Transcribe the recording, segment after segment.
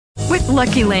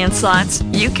Lucky Land Slots,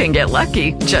 you can get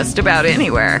lucky just about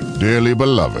anywhere. Dearly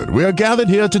beloved, we are gathered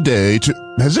here today to...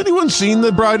 Has anyone seen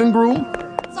the bride and groom?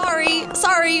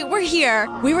 Sorry, we're here.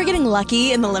 We were getting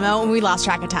lucky in the limo and we lost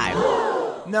track of time.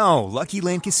 No, Lucky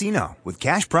Land Casino, with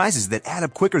cash prizes that add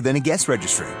up quicker than a guest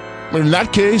registry. In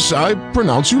that case, I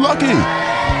pronounce you lucky.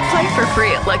 Play for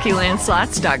free at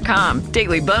LuckyLandSlots.com.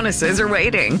 Daily bonuses are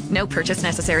waiting. No purchase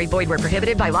necessary. Void where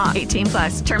prohibited by law.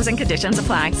 18+. Terms and conditions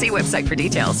apply. See website for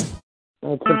details.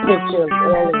 It's a picture of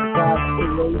all of God's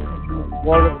creation,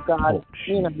 all of God.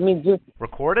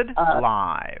 Recorded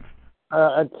live.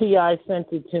 A TI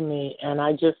sent it to me, and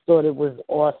I just thought it was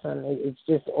awesome. It's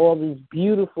just all these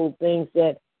beautiful things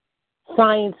that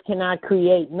science cannot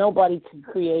create. Nobody can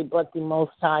create but the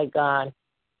Most High God.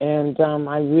 And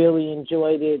I really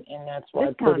enjoyed it, and that's why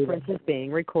this conference is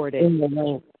being recorded. In the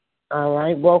link. All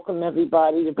right. Welcome,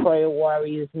 everybody, to Prayer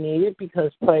Warriors Needed, because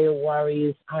Prayer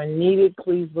Warriors are needed.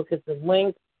 Please look at the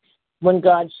link. When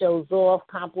God Shows Off,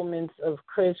 compliments of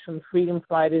Chris from Freedom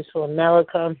Fighters for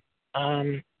America.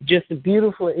 Just a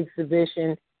beautiful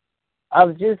exhibition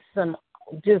of just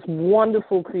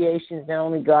wonderful creations that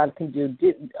only God can do.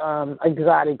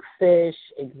 Exotic fish,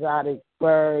 exotic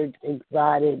birds,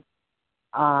 exotic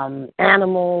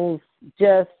animals,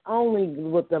 just only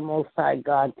what the Most High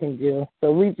God can do.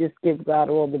 So we just give God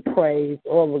all the praise,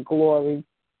 all the glory.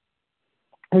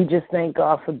 We just thank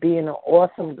God for being an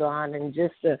awesome God and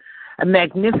just a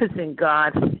magnificent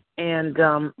God.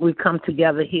 And we come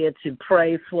together here to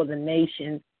pray for the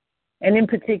nation, and in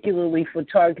particularly for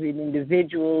targeted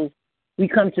individuals. We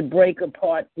come to break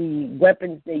apart the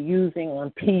weapons they're using on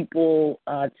people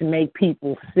to make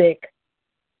people sick.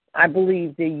 I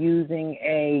believe they're using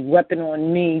a weapon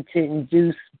on me to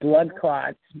induce blood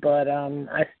clots, but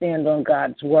I stand on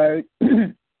God's word.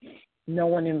 No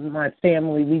one in my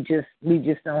family, we just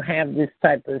don't have this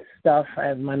type of stuff. I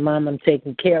have my mom I'm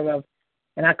taking care of,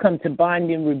 and I come to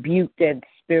bind and rebuke that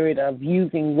spirit of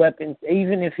using weapons,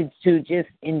 even if it's to just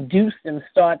induce them,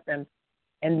 start them,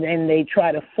 and then they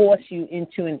try to force you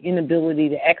into an inability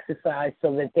to exercise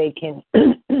so that they can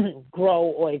grow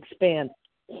or expand.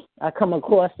 I come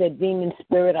across that demon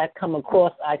spirit. I come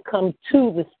to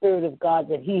the Spirit of God,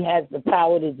 that he has the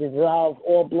power to dissolve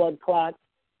all blood clots.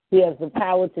 He has the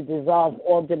power to dissolve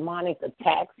all demonic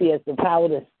attacks. He has the power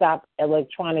to stop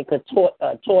electronic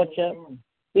torture.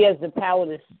 He has the power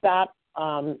to stop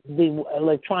the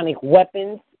electronic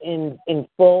weapons in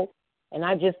full. And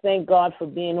I just thank God for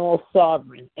being all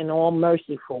sovereign and all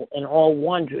merciful and all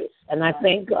wondrous. And I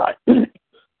thank God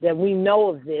that we know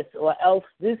of this, or else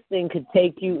this thing could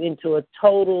take you into a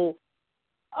total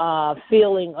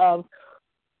feeling of,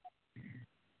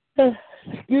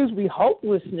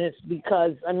 hopelessness.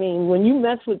 Because, I mean, when you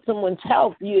mess with someone's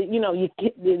health,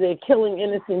 they're killing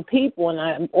innocent people.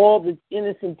 And all the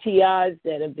innocent TIs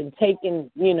that have been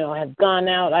taken, have gone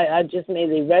out. I just may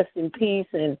they rest in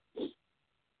peace. And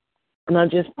I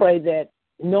just pray that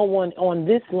no one on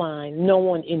this line, no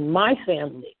one in my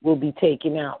family will be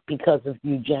taken out because of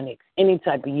eugenics, any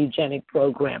type of eugenic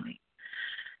programming.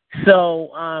 So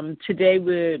today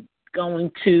we're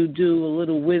going to do a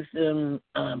little wisdom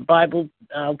Bible.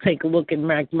 I'll take a look at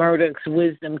Mac Murdoch's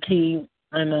Wisdom Key.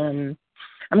 And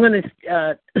I'm going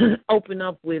to open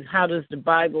up with, how does the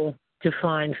Bible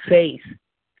define faith?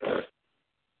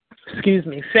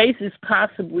 Faith is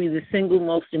possibly the single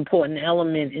most important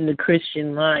element in the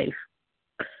Christian life.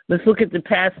 Let's look at the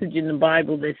passage in the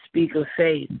Bible that speak of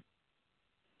faith.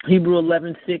 Hebrew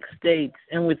 11:6 states,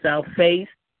 "And without faith,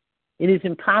 it is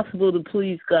impossible to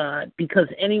please God, because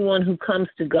anyone who comes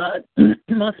to God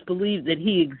must believe that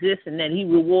he exists and that he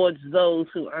rewards those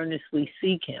who earnestly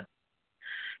seek him."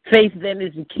 Faith, then,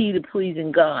 is the key to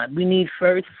pleasing God. We need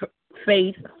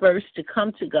faith first to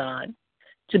come to God,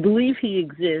 to believe he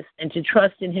exists, and to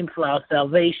trust in him for our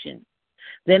salvation.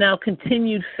 Then our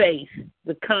continued faith,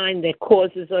 the kind that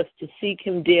causes us to seek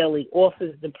him daily,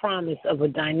 offers the promise of a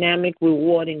dynamic,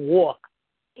 rewarding walk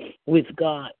with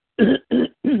God.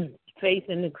 Faith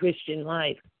in the Christian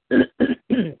life.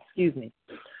 The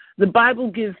Bible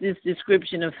gives this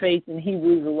description of faith in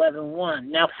Hebrews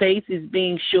 11:1. Now, faith is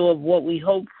being sure of what we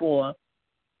hope for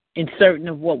and certain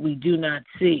of what we do not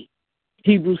see.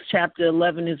 Hebrews chapter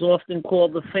 11 is often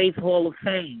called the Faith Hall of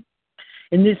Fame.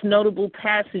 In this notable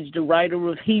passage, the writer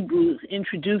of Hebrews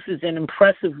introduces an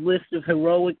impressive list of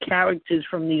heroic characters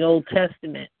from the Old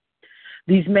Testament.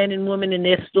 These men and women and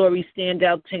their stories stand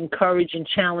out to encourage and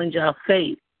challenge our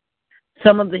faith.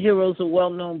 Some of the heroes are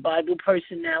well-known Bible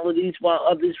personalities, while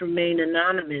others remain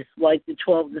anonymous, like the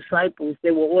 12 disciples.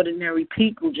 They were ordinary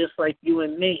people just like you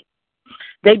and me.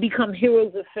 They become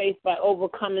heroes of faith by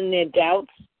overcoming their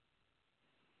doubts,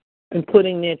 and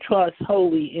putting their trust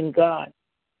wholly in God.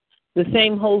 The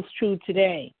same holds true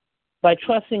today. By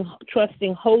trusting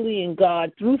wholly in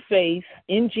God through faith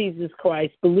in Jesus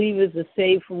Christ, believers are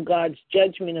saved from God's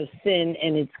judgment of sin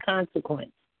and its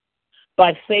consequence.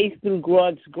 By faith through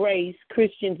God's grace,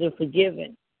 Christians are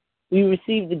forgiven. We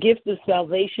receive the gift of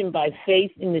salvation by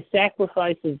faith in the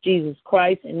sacrifice of Jesus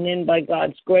Christ, and then by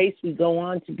God's grace, we go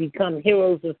on to become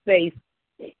heroes of faith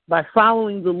by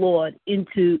following the Lord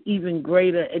into even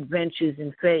greater adventures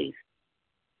in faith.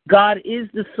 God is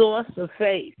the source of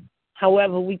faith.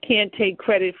 However, we can't take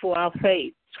credit for our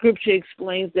faith. Scripture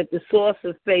explains that the source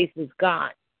of faith is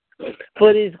God.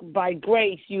 For it is by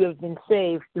grace you have been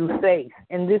saved through faith,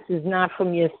 and this is not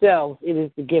from yourselves. It is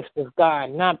the gift of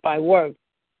God, not by works,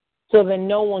 so that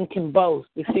no one can boast.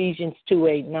 Ephesians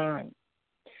 2:8-9.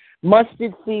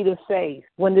 Mustard seed of faith.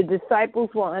 When the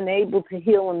disciples were unable to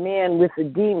heal a man with a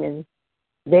demon,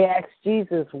 they asked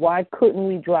Jesus, why couldn't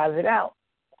we drive it out?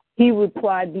 He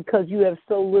replied, because you have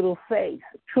so little faith.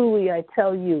 Truly, I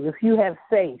tell you, if you have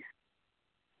faith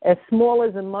as small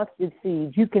as a mustard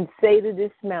seed, you can say to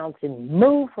this mountain,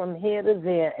 move from here to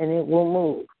there, and it will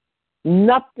move.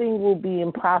 Nothing will be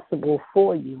impossible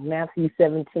for you. Matthew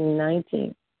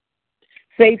 17:19.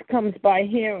 Faith comes by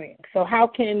hearing. So how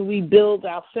can we build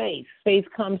our faith? Faith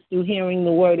comes through hearing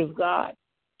the word of God.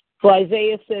 For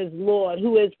Isaiah says, Lord,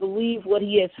 who has believed what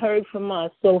he has heard from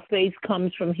us, so faith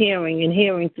comes from hearing, and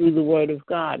hearing through the word of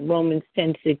God. Romans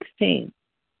 10:16.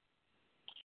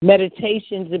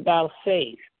 Meditations about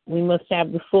faith. We must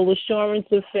have the full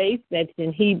assurance of faith. That's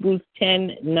in Hebrews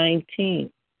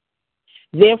 10:19.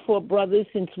 Therefore, brothers,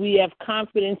 since we have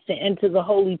confidence to enter the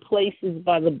holy places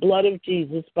by the blood of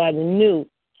Jesus, by the new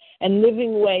and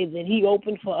living way that he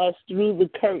opened for us through the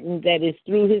curtain that is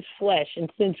through his flesh, and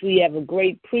since we have a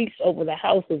great priest over the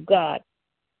house of God,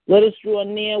 let us draw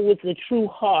near with a true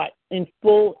heart in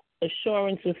full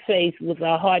assurance of faith, with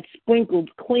our hearts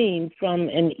sprinkled clean from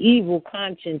an evil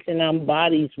conscience and our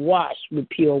bodies washed with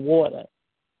pure water.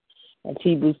 That's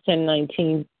Hebrews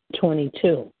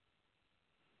 10:19-22.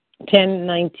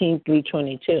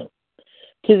 10:19-22.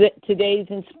 Today's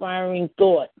inspiring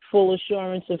thought, full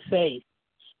assurance of faith.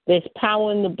 There's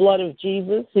power in the blood of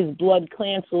Jesus. His blood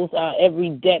cancels our every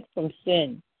debt from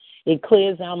sin. It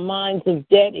clears our minds of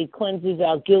debt. It cleanses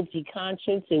our guilty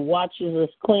conscience. It washes us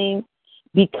clean.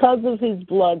 Because of his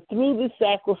blood, through the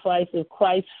sacrifice of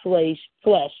Christ's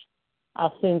flesh,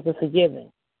 our sins are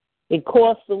forgiven. It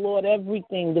costs the Lord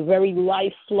everything, the very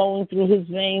life flowing through his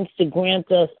veins, to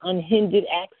grant us unhindered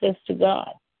access to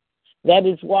God. That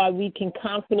is why we can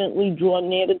confidently draw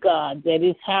near to God. That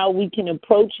is how we can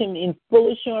approach him in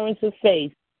full assurance of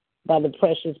faith by the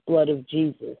precious blood of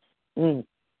Jesus. The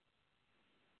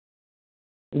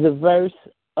verse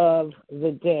of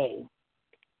the day.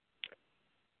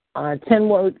 10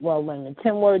 words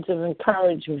of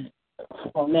encouragement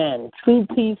for men. True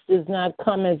peace does not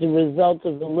come as a result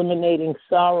of eliminating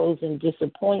sorrows and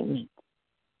disappointment.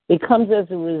 It comes as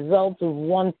a result of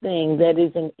one thing, that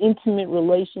is an intimate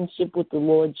relationship with the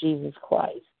Lord Jesus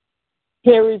Christ.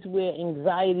 Here is where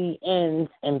anxiety ends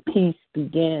and peace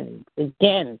begins.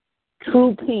 Again,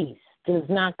 true peace does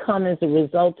not come as a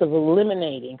result of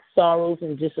eliminating sorrows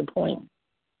and disappointment.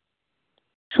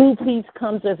 True peace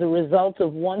comes as a result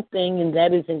of one thing, and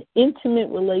that is an intimate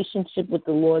relationship with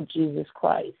the Lord Jesus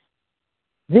Christ.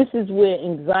 This is where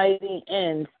anxiety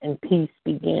ends and peace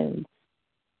begins.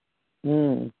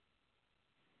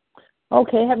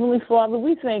 Okay, Heavenly Father,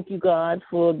 we thank you, God,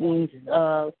 for these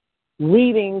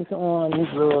readings on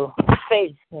the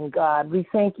faith in God. We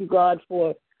thank you, God,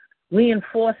 for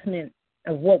reinforcement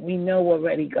of what we know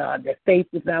already, God, that faith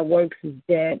without works is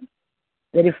dead.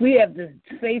 That if we have the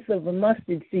faith of a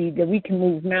mustard seed, that we can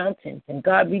move mountains. And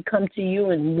God, we come to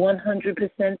you in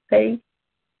 100% faith,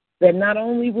 that not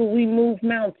only will we move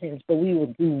mountains, but we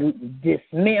will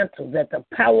dismantle, that the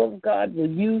power of God will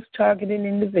use targeted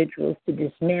individuals to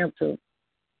dismantle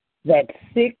that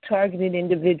sick targeted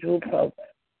individual program.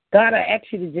 God, I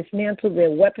ask you to dismantle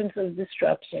their weapons of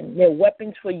destruction, their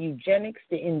weapons for eugenics,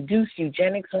 to induce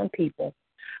eugenics on people.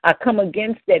 I come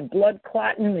against that blood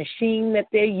clotting machine that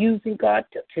they're using, God,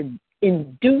 to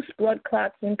induce blood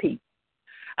clots in people.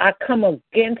 I come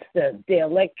against the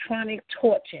electronic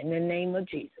torture in the name of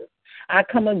Jesus. I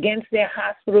come against their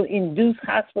hospital-induced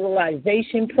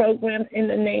hospitalization programs in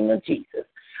the name of Jesus.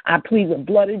 I plead the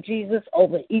blood of Jesus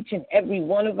over each and every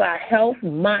one of our health,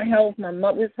 my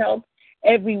mother's health,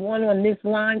 everyone on this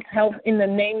line's health in the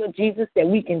name of Jesus, that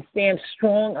we can stand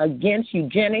strong against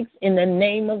eugenics in the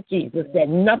name of Jesus, that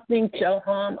nothing shall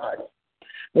harm us.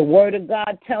 The word of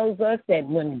God tells us that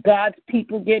when God's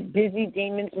people get busy,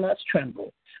 demons must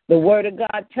tremble. The Word of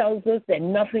God tells us that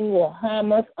nothing will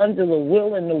harm us under the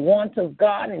will and the want of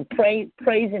God, and praise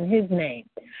in His name.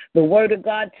 The Word of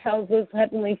God tells us,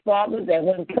 Heavenly Father, that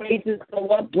when praises go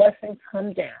up, blessings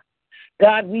come down.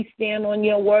 God, we stand on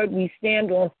your word. We stand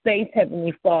on faith,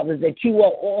 Heavenly Father, that you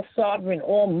are all sovereign,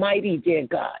 almighty, dear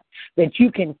God, that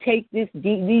you can take these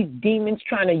demons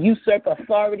trying to usurp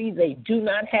authority they do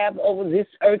not have over this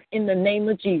earth in the name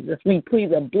of Jesus. We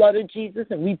plead the blood of Jesus,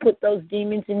 and we put those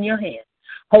demons in your hands.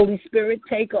 Holy Spirit,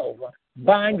 take over.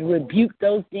 Bind, rebuke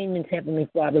those demons, Heavenly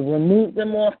Father. Remove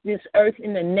them off this earth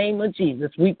in the name of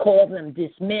Jesus. We call them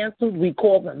dismantled. We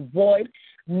call them void,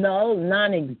 null,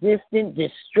 non-existent,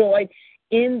 destroyed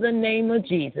in the name of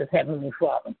Jesus, Heavenly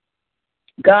Father.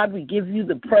 God, we give you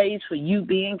the praise for you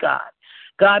being God.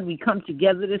 God, we come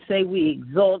together to say we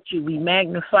exalt you. We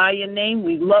magnify your name.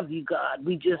 We love you, God.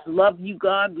 We just love you,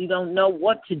 God. We don't know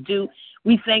what to do.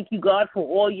 We thank you, God, for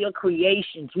all your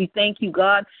creations. We thank you,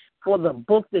 God, for the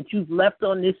book that you've left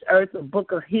on this earth, a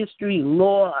book of history,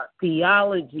 law,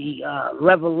 theology,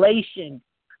 revelation,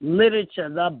 literature,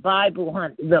 the Bible,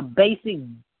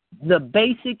 the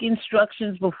basic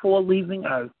instructions before leaving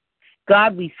earth.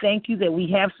 God, we thank you that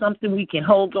we have something we can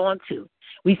hold on to.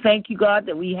 We thank you, God,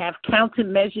 that we have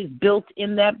countermeasures built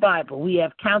in that Bible. We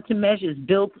have countermeasures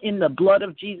built in the blood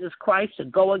of Jesus Christ to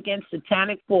go against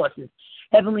satanic forces.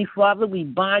 Heavenly Father, we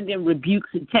bind and rebuke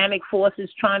satanic forces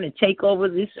trying to take over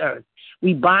this earth.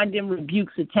 We bind and rebuke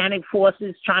satanic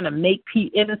forces trying to make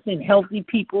innocent, healthy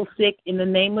people sick in the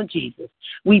name of Jesus.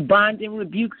 We bind and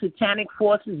rebuke satanic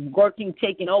forces working,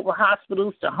 taking over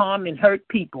hospitals to harm and hurt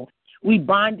people. We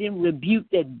bind and rebuke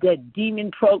that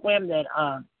demon program that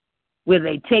where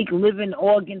they take living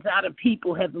organs out of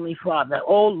people, Heavenly Father.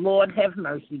 Oh, Lord, have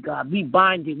mercy, God. We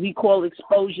bind it. We call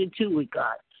exposure to it,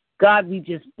 God. God, we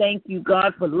just thank you,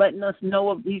 God, for letting us know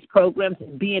of these programs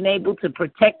and being able to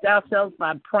protect ourselves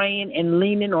by praying and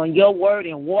leaning on your word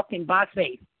and walking by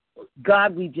faith.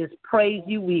 God, we just praise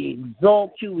you. We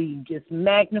exalt you. We just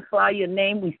magnify your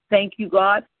name. We thank you,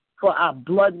 God, for our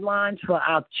bloodlines, for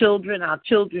our children, our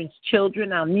children's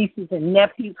children, our nieces and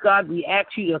nephews. God, we ask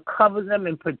you to cover them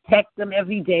and protect them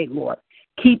every day, Lord.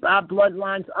 Keep our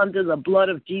bloodlines under the blood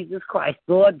of Jesus Christ.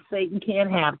 Lord, Satan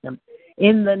can't have them.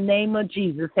 In the name of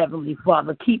Jesus, Heavenly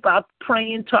Father, keep our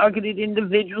praying, targeted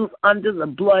individuals under the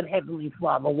blood, Heavenly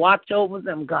Father. Watch over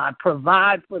them, God.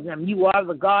 Provide for them. You are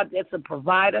the God that's a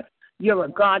provider. You're a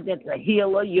God that's a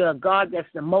healer. You're a God that's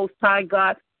the Most High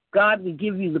God. God, we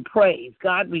give you the praise.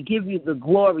 God, we give you the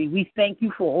glory. We thank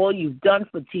you for all you've done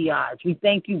for TIs. We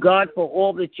thank you, God, for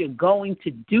all that you're going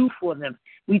to do for them.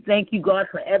 We thank you, God,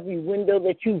 for every window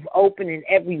that you've opened and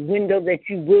every window that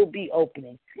you will be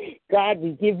opening. God,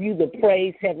 we give you the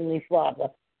praise, Heavenly Father.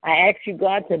 I ask you,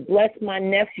 God, to bless my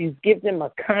nephews. Give them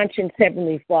a conscience,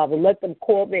 Heavenly Father. Let them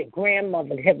call their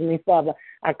grandmother, Heavenly Father.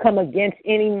 I come against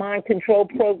any mind control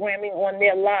programming on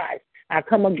their lives. I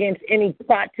come against any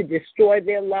plot to destroy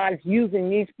their lives using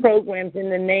these programs in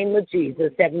the name of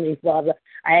Jesus, Heavenly Father.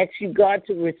 I ask you, God,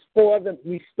 to restore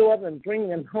them, bring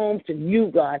them home to you,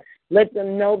 God. Let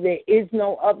them know there is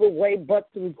no other way but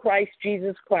through Christ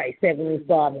Jesus Christ, Heavenly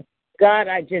Father. God,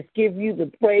 I just give you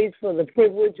the praise for the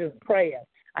privilege of prayer.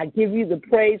 I give you the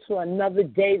praise for another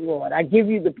day, Lord. I give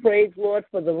you the praise, Lord,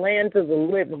 for the land of the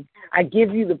living. I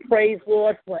give you the praise,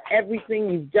 Lord, for everything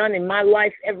you've done in my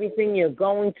life, everything you're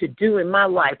going to do in my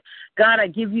life. God, I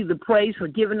give you the praise for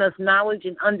giving us knowledge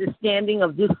and understanding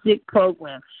of this sick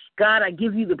program. God, I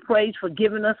give you the praise for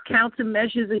giving us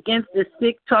countermeasures against this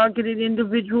sick, targeted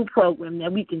individual program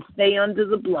that we can stay under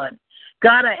the blood.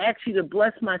 God, I ask you to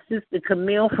bless my sister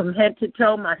Camille from head to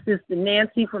toe, my sister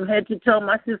Nancy from head to toe,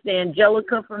 my sister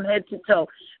Angelica from head to toe,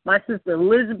 my sister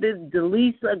Elizabeth,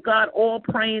 Delisa, God, all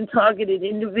praying, targeted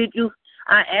individuals.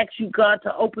 I ask you, God,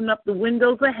 to open up the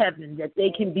windows of heaven, that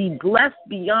they can be blessed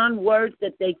beyond words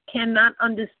that they cannot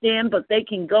understand, but they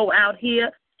can go out here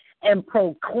and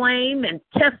proclaim and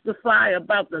testify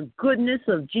about the goodness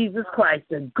of Jesus Christ,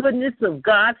 the goodness of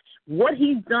God, what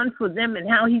he's done for them and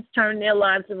how he's turned their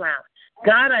lives around.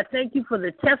 God, I thank you for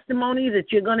the testimony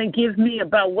that you're going to give me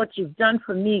about what you've done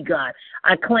for me, God.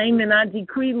 I claim and I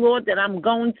decree, Lord, that I'm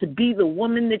going to be the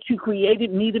woman that you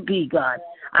created me to be, God.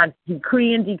 I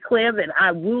decree and declare that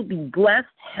I will be blessed,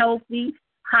 healthy,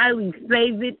 highly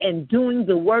favored, and doing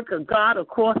the work of God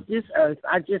across this earth.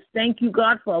 I just thank you,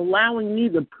 God, for allowing me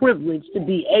the privilege to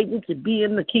be able to be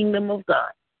in the kingdom of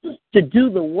God, to do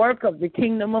the work of the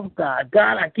kingdom of God.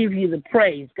 God, I give you the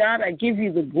praise. God, I give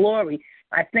you the glory.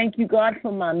 I thank you, God,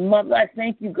 for my mother. I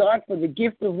thank you, God, for the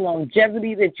gift of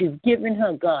longevity that you've given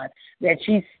her, God, that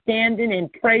she's standing and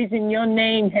praising your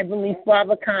name, Heavenly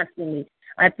Father, constantly.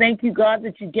 I thank you, God,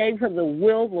 that you gave her the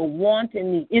will, the want,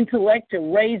 and the intellect to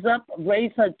raise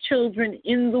her children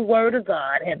in the Word of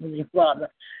God, Heavenly Father.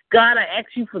 God, I ask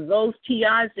you for those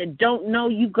TIs that don't know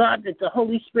you, God, that the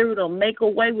Holy Spirit will make a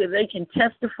way where they can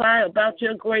testify about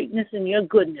your greatness and your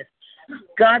goodness.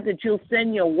 God, that you'll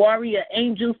send your warrior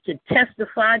angels to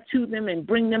testify to them and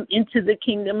bring them into the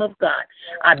kingdom of God.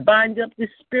 I bind up the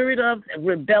spirit of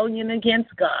rebellion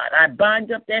against God. I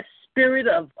bind up that spirit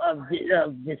of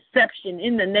deception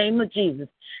in the name of Jesus.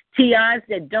 TIs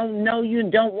that don't know you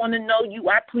and don't want to know you,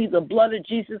 I plead the blood of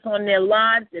Jesus on their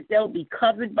lives, that they'll be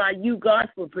covered by you, God,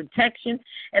 for protection,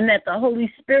 and that the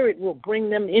Holy Spirit will bring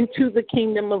them into the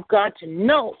kingdom of God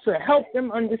to help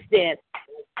them understand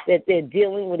that they're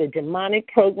dealing with a demonic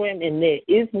program and there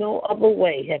is no other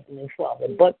way, Heavenly Father,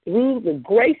 but through the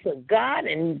grace of God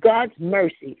and God's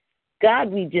mercy.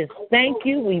 God, we just thank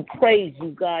you. We praise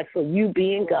you, God, for you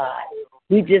being God.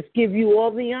 We just give you all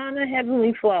the honor,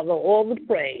 Heavenly Father, all the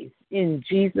praise. In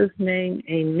Jesus' name,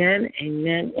 amen,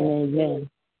 amen, and amen.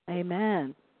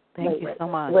 Amen. Thank you so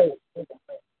much.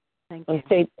 Thank you.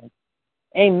 Okay.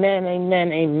 Amen,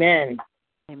 amen, amen.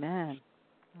 Amen.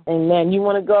 Amen. You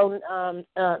want to go?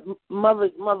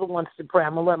 Mother wants to pray.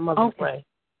 I'm going to let Mother pray.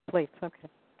 Please, okay.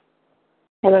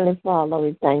 Heavenly Father,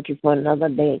 we thank you for another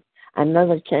day,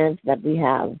 another chance that we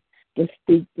have to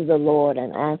speak to the Lord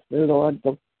and ask the Lord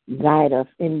to guide us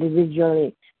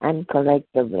individually and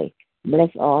collectively. Bless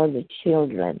all the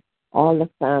children, all the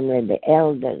family, the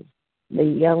elders, the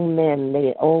young men,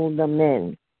 the older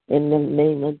men, in the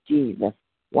name of Jesus.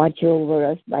 Watch over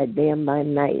us by day and by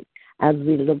night as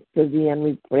we look to thee and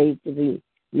we pray to thee.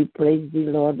 We praise thee,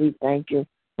 Lord. We thank you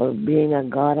for being a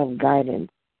God of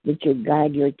guidance, that you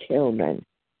guide your children.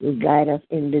 You guide us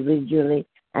individually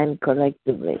and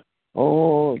collectively.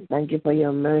 Oh, thank you for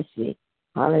your mercy.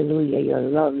 Hallelujah, your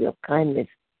love, your kindness.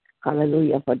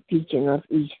 Hallelujah, for teaching us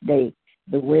each day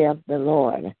the way of the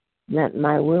Lord. Not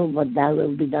my will, but thy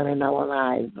will be done in our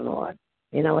lives, Lord,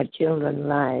 in our children's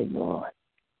lives, Lord,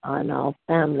 in our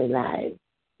family lives.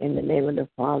 In the name of the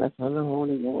Father, Son, and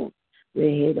Holy Ghost,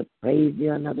 we're here to praise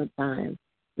you another time,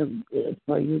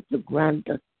 for you to grant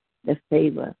us the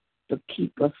favor, to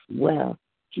keep us well,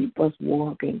 keep us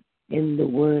walking in the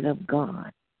Word of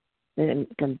God, and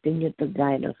continue to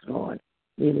guide us, Lord.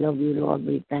 We love you, Lord.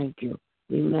 We thank you.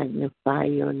 We magnify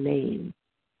your name.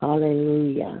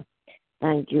 Hallelujah.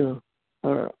 Thank you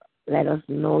for let us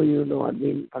know you, Lord.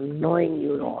 For knowing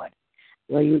you, Lord,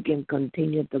 where you can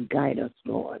continue to guide us,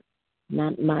 Lord.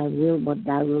 Not my will, but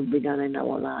thy will be done in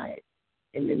our lives.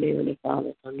 In the name of the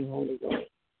Father, Son, and Holy Ghost.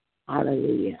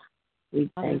 Hallelujah. We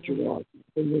thank you, Lord.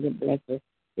 Continue to bless us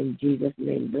in Jesus'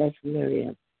 name. Bless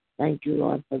Miriam. Thank you,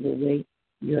 Lord, for the way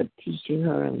you're teaching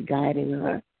her and guiding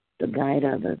her to guide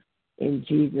others. In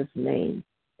Jesus' name.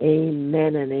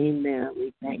 Amen and amen.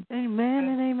 We thank you. Amen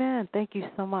and amen. Thank you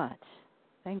so much.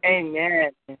 Thank you.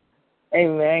 Amen.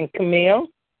 Amen. Camille?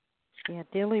 Yeah,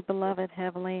 dearly beloved,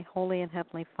 heavenly, holy, and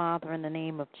heavenly Father, in the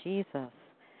name of Jesus,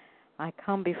 I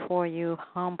come before you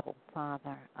humble,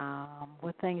 Father,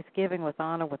 with thanksgiving, with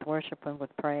honor, with worship, and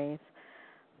with praise.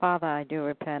 Father, I do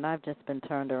repent. I've just been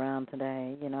turned around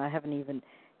today. I haven't even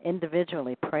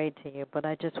individually prayed to you, but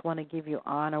I just want to give you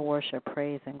honor, worship,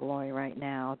 praise, and glory right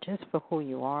now, just for who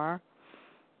you are.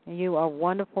 You are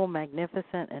wonderful,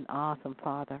 magnificent, and awesome,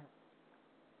 Father.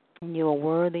 And you are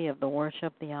worthy of the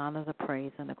worship, the honor, the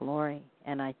praise, and the glory,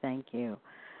 and I thank you.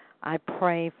 I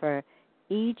pray for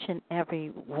each and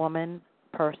every woman,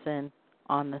 person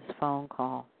on this phone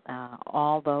call,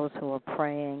 all those who are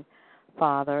praying,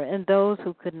 Father, and those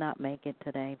who could not make it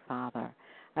today, Father.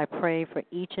 I pray for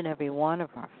each and every one of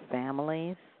our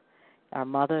families, our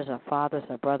mothers, our fathers,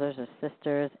 our brothers, our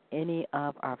sisters, any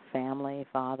of our family,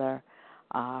 Father,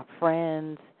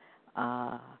 friends,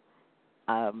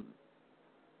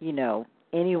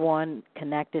 anyone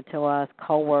connected to us,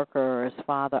 co-workers,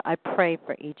 Father. I pray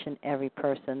for each and every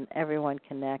person, everyone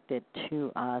connected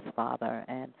to us, Father.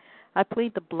 And I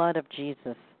plead the blood of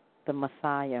Jesus, the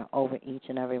Messiah, over each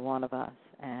and every one of us.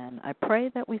 And I pray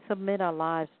that we submit our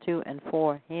lives to and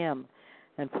for him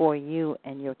and for you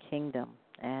and your kingdom.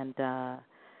 And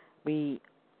we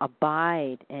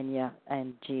abide in you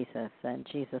and Jesus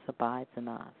Jesus abides in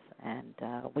us. And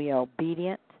we are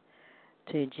obedient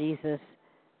to Jesus,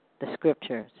 the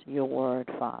Scriptures, your word,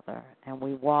 Father, and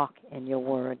we walk in your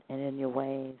word and in your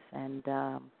ways. And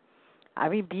I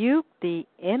rebuke the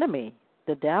enemy,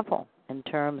 the devil, in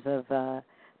terms of the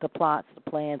plots, the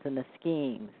plans, and the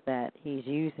schemes that he's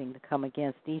using to come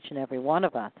against each and every one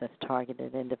of us as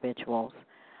targeted individuals.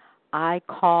 I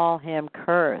call him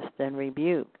cursed and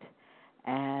rebuked,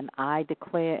 And I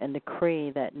declare and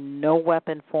decree that no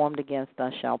weapon formed against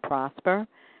us shall prosper.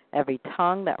 Every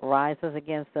tongue that rises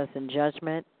against us in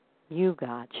judgment, you,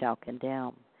 God, shall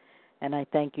condemn. And I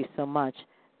thank you so much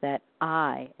that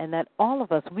I and that all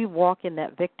of us, we walk in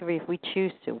that victory if we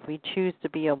choose to. If we choose to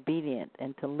be obedient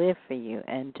and to live for you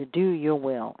and to do your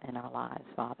will in our lives,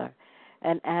 Father.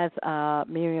 And as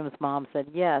Miriam's mom said,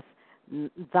 yes,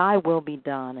 thy will be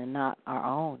done and not our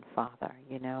own, Father.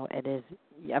 You know, it is,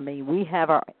 I mean, we have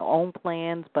our own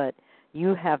plans, but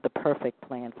you have the perfect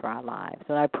plan for our lives.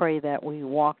 And I pray that we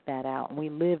walk that out and we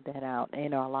live that out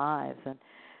in our lives. And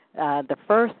the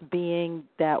first being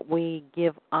that we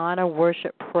give honor,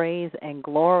 worship, praise, and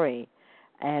glory,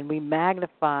 and we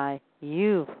magnify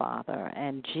you, Father,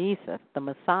 and Jesus, the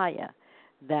Messiah,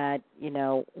 that, you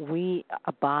know, we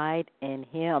abide in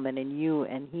him and in you,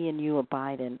 and he and you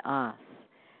abide in us,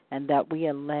 and that we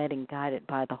are led and guided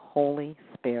by the Holy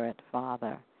Spirit,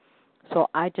 Father. So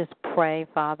I just pray,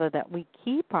 Father, that we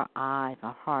keep our eyes,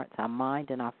 our hearts, our mind,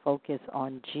 and our focus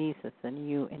on Jesus and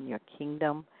you and your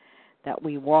kingdom, that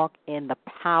we walk in the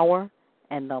power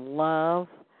and the love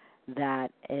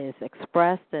that is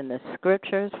expressed in the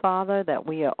Scriptures, Father, that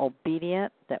we are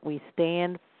obedient, that we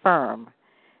stand firm,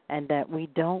 and that we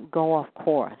don't go off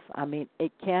course. I mean,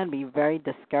 it can be very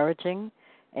discouraging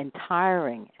and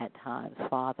tiring at times,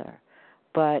 Father,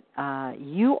 but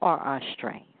you are our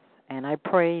strength. And I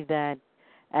pray that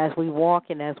as we walk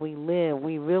and as we live,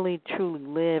 we really truly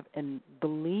live and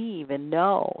believe and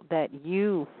know that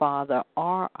you, Father,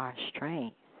 are our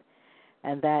strength,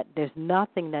 and that there's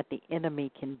nothing that the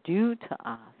enemy can do to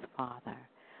us, Father.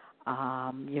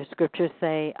 Your scriptures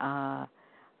say,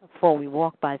 for we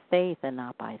walk by faith and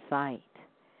not by sight,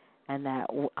 and that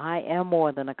I am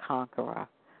more than a conqueror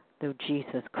through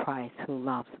Jesus Christ who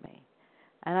loves me.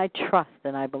 And I trust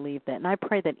and I believe that, and I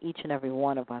pray that each and every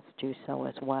one of us do so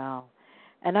as well.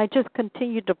 And I just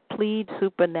continue to plead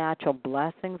supernatural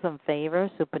blessings and favor,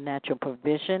 supernatural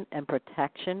provision and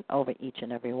protection over each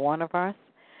and every one of us,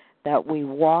 that we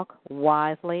walk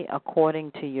wisely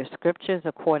according to your scriptures,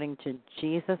 according to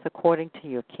Jesus, according to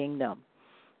your kingdom,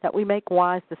 that we make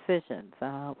wise decisions.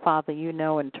 Father, you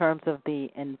know, in terms of the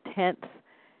intense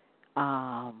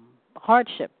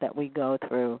hardship that we go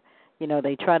through, you know,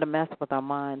 they try to mess with our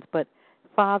minds, but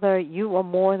Father, you are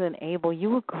more than able.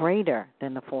 You are greater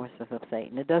than the forces of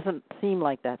Satan. It doesn't seem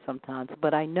like that sometimes,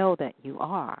 but I know that you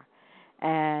are.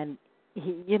 And,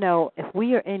 you know, if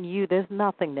we are in you, there's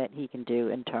nothing that he can do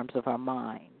in terms of our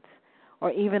minds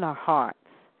or even our hearts.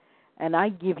 And I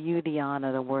give you the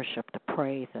honor, the worship, the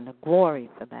praise, and the glory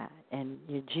for that in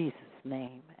Jesus'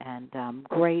 name. And I'm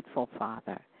grateful,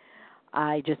 Father.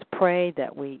 I just pray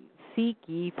that we seek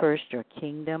ye first your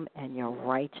kingdom and your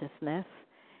righteousness,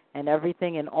 and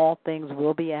everything and all things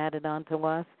will be added unto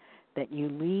us, that you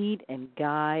lead and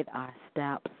guide our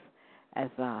steps. As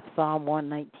Psalm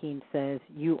 119 says,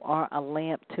 you are a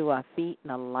lamp to our feet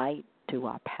and a light to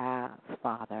our paths,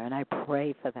 Father. And I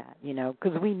pray for that, you know,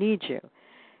 because we need you.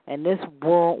 In this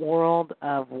world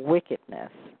of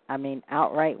wickedness, I mean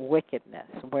outright wickedness,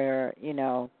 where, you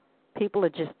know, people are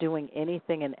just doing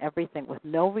anything and everything with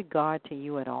no regard to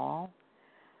you at all,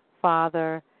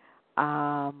 Father,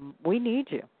 we need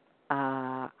you.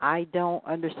 I don't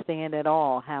understand at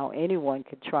all how anyone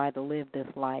could try to live this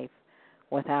life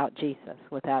without Jesus,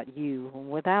 without you,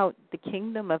 without the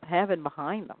kingdom of heaven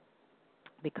behind them,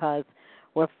 because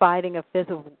we're fighting a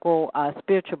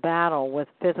spiritual battle with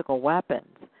physical weapons,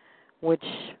 which,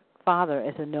 Father,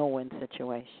 is a no-win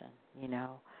situation, you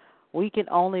know. We can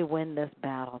only win this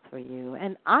battle through you,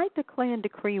 and I declare and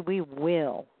decree we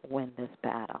will win this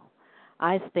battle.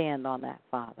 I stand on that,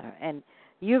 Father, and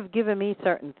you've given me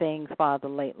certain things, Father,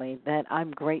 lately that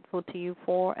I'm grateful to you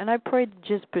for, and I pray to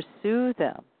just pursue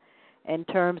them in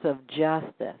terms of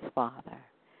justice, Father,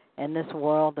 in this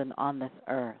world and on this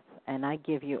earth. And I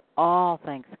give you all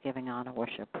thanksgiving, honor,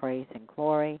 worship, praise, and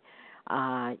glory.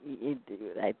 I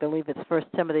believe it's 1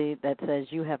 Timothy that says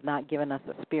you have not given us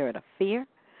a spirit of fear,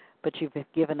 but you've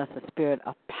given us a spirit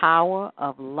of power,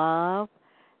 of love,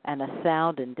 and a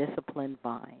sound and disciplined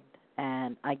mind.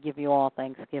 And I give you all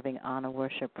thanksgiving, honor,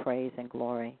 worship, praise, and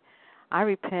glory. I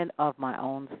repent of my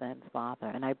own sins, Father,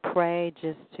 and I pray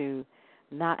just to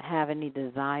not have any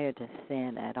desire to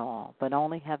sin at all, but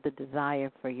only have the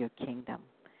desire for your kingdom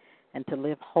and to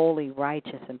live holy,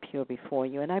 righteous, and pure before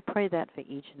you. And I pray that for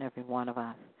each and every one of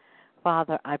us.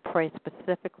 Father, I pray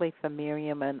specifically for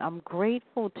Miriam, and I'm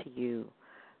grateful to you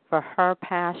for her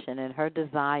passion and her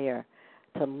desire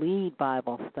to lead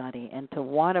Bible study and to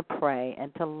want to pray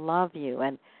and to love you,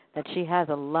 and that she has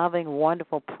a loving,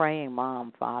 wonderful praying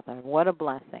mom, Father. What a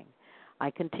blessing.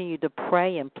 I continue to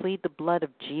pray and plead the blood of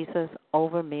Jesus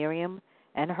over Miriam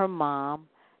and her mom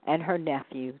and her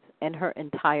nephews and her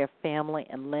entire family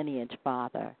and lineage,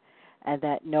 Father, and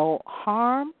that no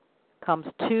harm comes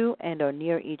to and or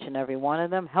near each and every one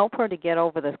of them. Help her to get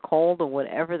over this cold or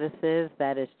whatever this is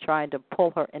that is trying to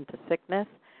pull her into sickness.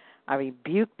 I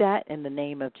rebuke that in the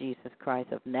name of Jesus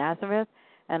Christ of Nazareth,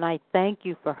 and I thank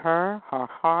you for her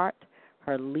heart,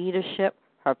 her leadership,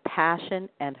 her passion,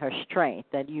 and her strength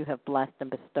that you have blessed and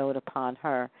bestowed upon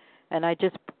her. And I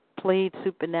just plead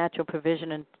supernatural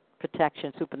provision and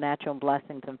protection, supernatural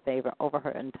blessings and favor over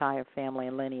her entire family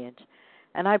and lineage.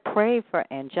 And I pray for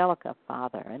Angelica,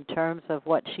 Father, in terms of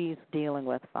what she's dealing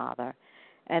with, Father,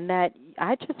 and that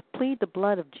I just plead the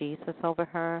blood of Jesus over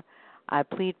her. I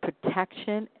plead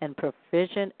protection and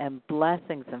provision and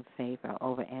blessings and favor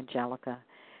over Angelica,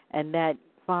 and that,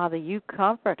 Father, you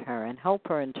comfort her and help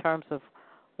her in terms of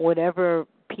whatever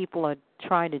people are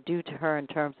trying to do to her in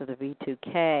terms of the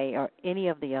V2K or any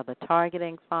of the other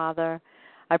targeting, Father.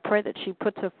 I pray that she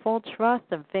puts her full trust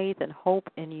and faith and hope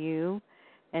in you.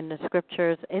 In the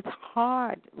scriptures, it's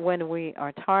hard when we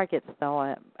are targets,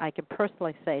 though. I can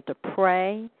personally say to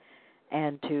pray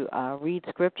and to read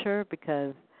scripture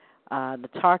because the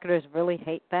targeters really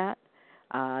hate that.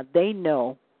 They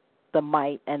know the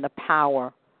might and the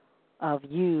power of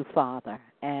you, Father,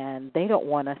 and they don't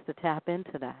want us to tap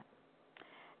into that.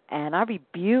 And I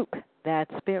rebuke that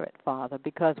spirit, Father,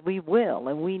 because we will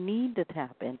and we need to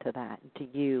tap into that,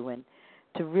 into you, and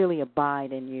to really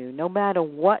abide in you, no matter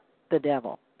what the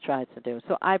devil tries to do.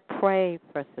 So I pray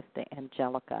for Sister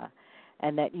Angelica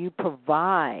and that you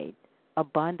provide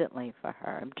abundantly for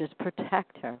her and just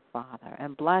protect her, Father,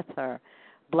 and bless her.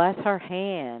 Bless her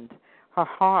hand, her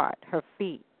heart, her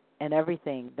feet, and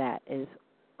everything that is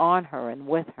on her and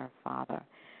with her, Father.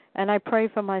 And I pray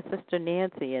for my sister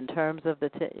Nancy in terms of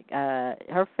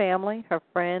her family, her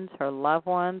friends, her loved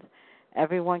ones,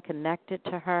 everyone connected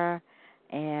to her,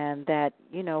 and that,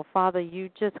 Father, you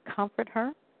just comfort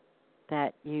her,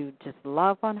 that you just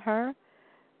love on her,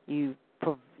 you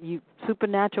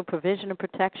supernatural provision and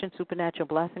protection, supernatural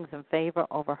blessings and favor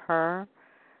over her,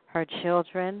 her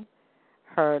children,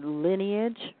 her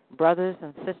lineage, brothers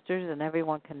and sisters, and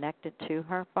everyone connected to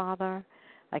her, Father.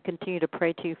 I continue to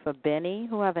pray to you for Benny,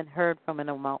 who I haven't heard from in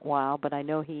a while, but I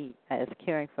know he is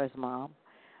caring for his mom.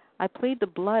 I plead the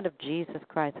blood of Jesus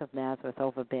Christ of Nazareth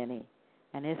over Benny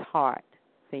and his heart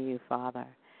for you, Father,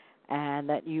 and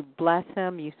that you bless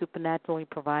him, you supernaturally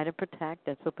provide and protect,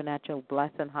 and supernaturally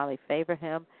bless and highly favor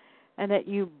him, and that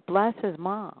you bless his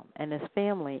mom and his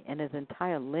family and his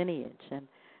entire lineage, and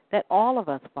that all of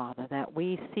us, Father, that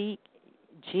we seek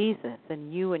Jesus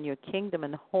and you and your kingdom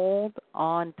and hold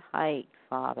on tight,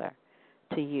 Father,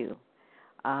 to you,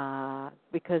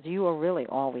 because you are really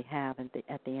all we have at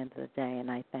the end of the day,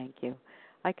 and I thank you.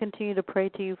 I continue to pray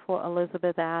to you for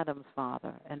Elizabeth Adams,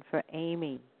 Father, and for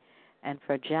Amy, and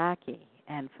for Jackie,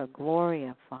 and for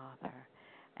Gloria, Father,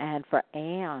 and for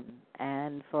Ann,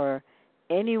 and for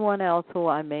anyone else who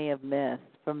I may have missed,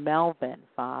 for Melvin,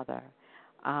 Father,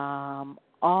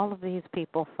 all of these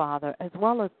people, Father, as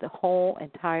well as the whole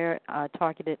entire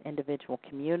targeted individual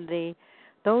community,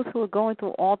 those who are going through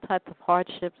all types of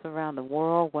hardships around the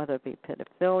world, whether it be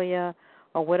pedophilia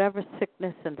or whatever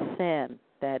sickness and sin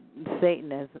that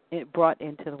Satan has brought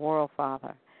into the world,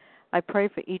 Father. I pray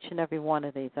for each and every one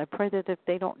of these. I pray that if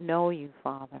they don't know you,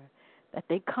 Father, that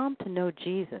they come to know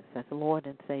Jesus as Lord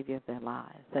and Savior of their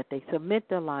lives, that they submit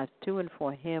their lives to and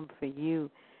for him, for you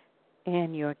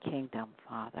and your kingdom,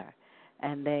 Father.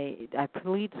 And I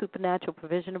plead supernatural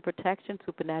provision and protection,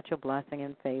 supernatural blessing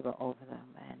and favor over them.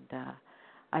 And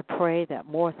I pray that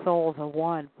more souls are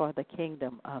won for the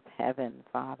kingdom of heaven,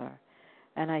 Father.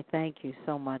 And I thank you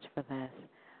so much for this.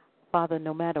 Father,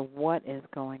 no matter what is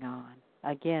going on,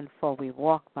 again, for we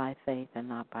walk by faith and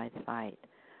not by sight,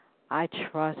 I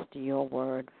trust your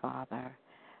word, Father.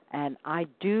 And I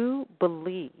do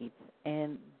believe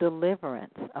in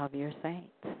deliverance of your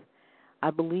saints. I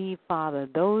believe, Father,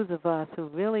 those of us who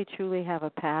really truly have a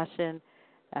passion,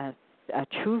 a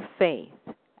true faith,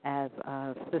 as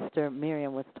Sister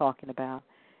Miriam was talking about,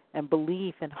 and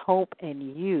belief and hope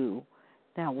in you,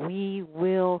 that we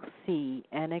will see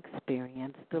and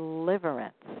experience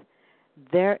deliverance.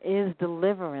 There is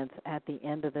deliverance at the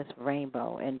end of this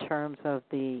rainbow in terms of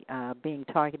the being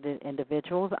targeted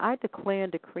individuals. I declare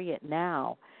and decree it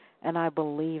now, and I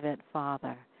believe it,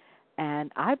 Father.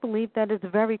 And I believe that it's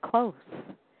very close.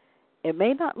 It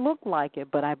may not look like it,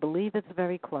 but I believe it's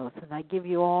very close. And I give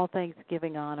you all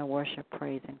thanksgiving, honor, worship,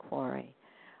 praise, and glory.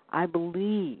 I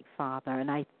believe, Father, and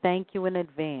I thank you in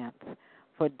advance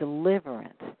for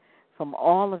deliverance, from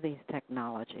all of these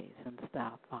technologies and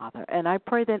stuff, Father. And I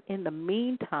pray that in the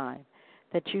meantime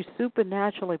that you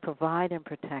supernaturally provide and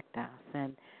protect us.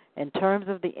 And in terms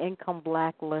of the income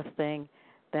blacklisting,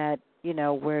 that,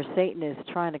 where Satan is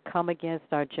trying to come against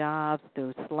our jobs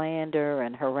through slander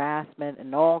and harassment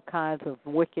and all kinds of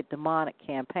wicked demonic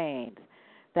campaigns,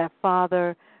 that,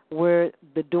 Father, where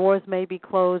the doors may be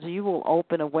closed, you will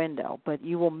open a window, but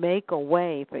you will make a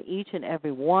way for each and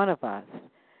every one of us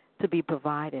to be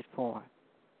provided for.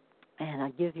 And I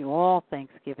give you all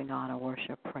thanksgiving, honor,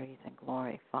 worship, praise, and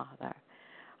glory, Father.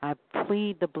 I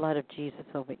plead the blood of Jesus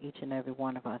over each and every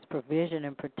one of us, provision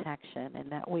and protection,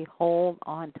 and that we hold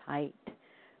on tight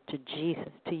to Jesus,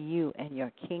 to you and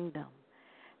your kingdom.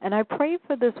 And I pray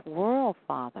for this world,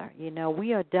 Father.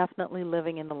 We are definitely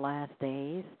living in the last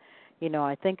days.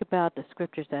 I think about the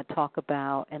scriptures that talk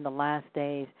about in the last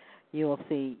days you will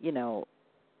see,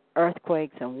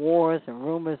 earthquakes and wars and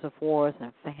rumors of wars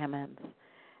and famines.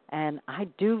 And I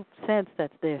do sense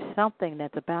that there's something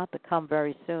that's about to come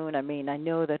very soon. I mean, I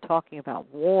know they're talking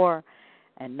about war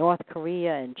and North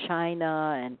Korea and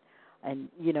China and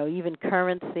even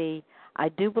currency. I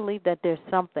do believe that there's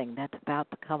something that's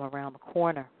about to come around the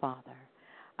corner, Father.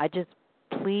 I just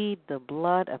plead the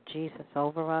blood of Jesus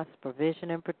over us,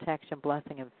 provision and protection,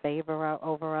 blessing and favor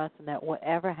over us, and that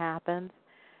whatever happens,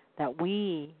 that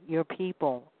we, your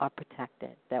people, are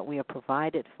protected, that we are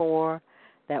provided for,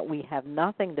 that we have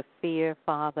nothing to fear,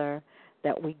 Father,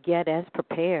 that we get as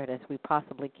prepared as we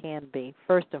possibly can be,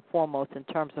 first and foremost in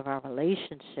terms of our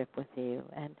relationship with you.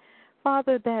 And,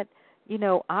 Father, that,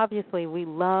 obviously we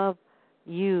love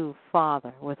you,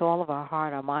 Father, with all of our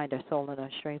heart, our mind, our soul, and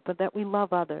our strength, but that we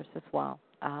love others as well.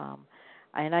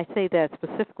 And I say that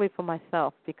specifically for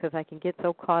myself because I can get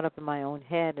so caught up in my own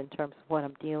head in terms of what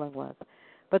I'm dealing with.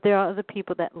 But there are other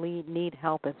people that need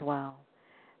help as well.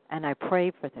 And I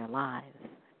pray for their lives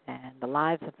and the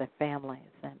lives of their families,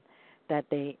 and that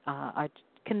they are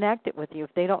connected with you.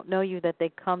 If they don't know you, that they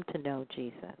come to know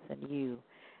Jesus and you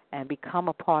and become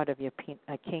a part of your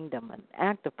kingdom, an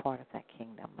active part of that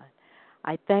kingdom.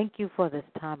 I thank you for this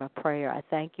time of prayer. I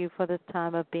thank you for this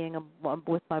time of being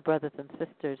with my brothers and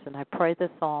sisters, and I pray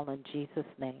this all in Jesus'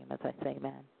 name as I say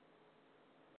amen.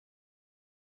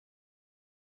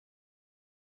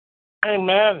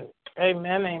 Amen.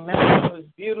 Amen. Amen. That was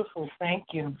beautiful. Thank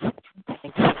you.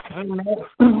 Thank you.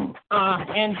 Amen.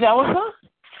 Angelica?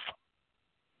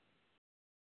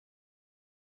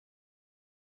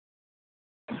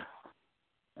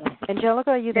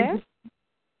 Angelica, are you there?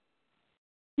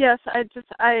 Yes,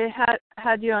 I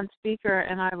had you on speaker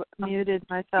and I muted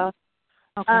myself.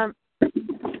 Okay.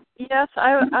 Yes,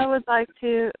 I would like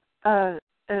to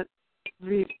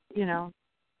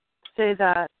say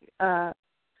that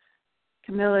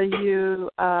Camilla, you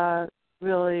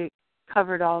really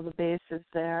covered all the bases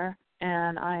there,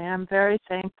 and I am very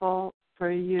thankful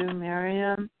for you,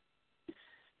 Miriam.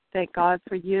 Thank God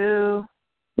for you.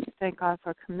 Thank God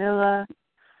for Camilla.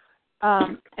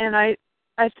 And I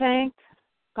thank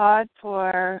God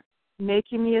for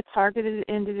making me a targeted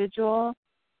individual,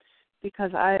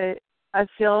 because I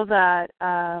feel that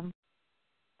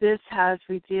this has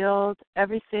revealed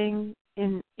everything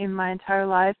in my entire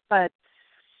life, but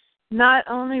not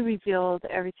only revealed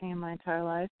everything in my entire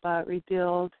life, but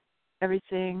revealed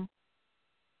everything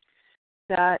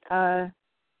that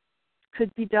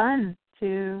could be done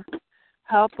to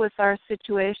help with our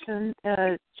situation,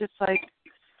 just like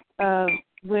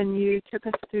when you took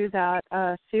us through that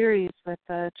series with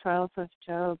the Trials of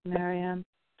Job, Miriam.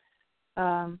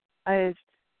 I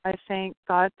thank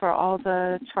God for all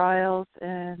the trials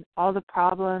and all the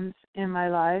problems in my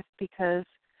life, because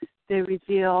they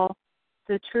reveal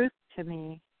the truth to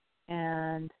me.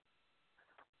 And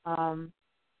I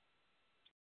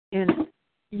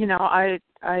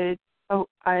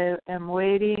am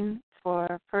waiting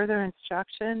for further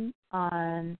instruction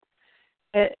on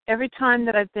it. Every time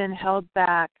that I've been held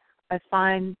back, I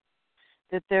find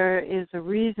that there is a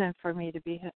reason for me to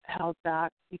be held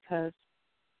back, because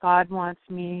God wants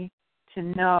me to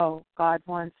know. God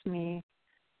wants me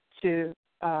to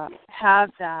have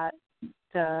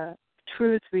the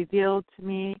truth revealed to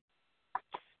me.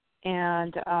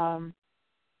 And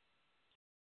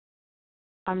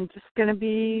I'm just going to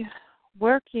be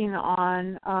working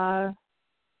on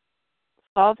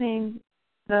solving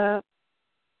the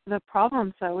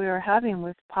problems that we are having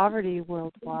with poverty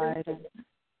worldwide, and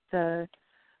the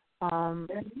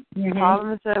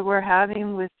problems that we're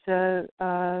having with the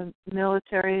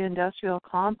military-industrial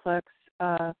complex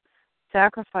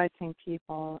sacrificing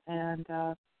people, and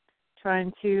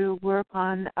trying to work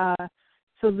on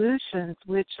solutions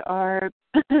which are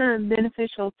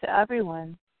beneficial to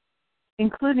everyone,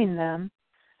 including them,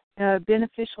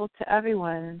 beneficial to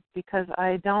everyone because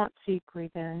I don't seek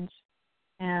revenge.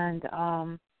 And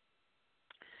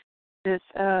this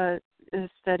is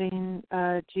studying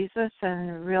Jesus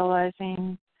and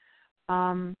realizing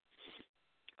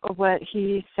what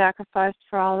he sacrificed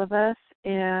for all of us,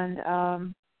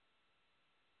 and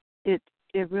it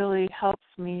really helps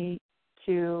me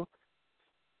to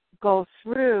go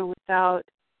through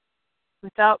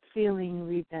without feeling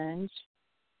revenge,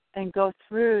 and go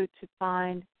through to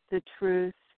find the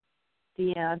truth,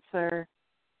 the answer,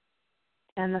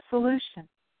 and the solution.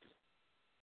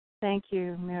 Thank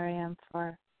you, Miriam,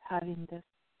 for having this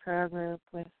prayer group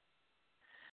with.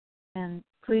 And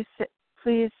please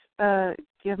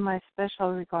give my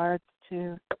special regards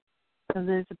to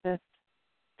Elizabeth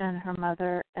and her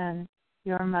mother and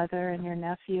your mother and your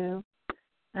nephew.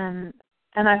 And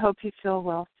I hope you feel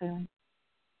well soon.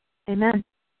 Amen.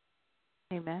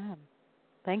 Amen.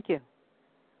 Thank you.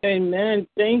 Amen.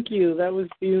 Thank you. That was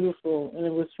beautiful, and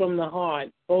it was from the heart.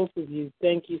 Both of you.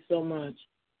 Thank you so much.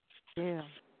 Yeah.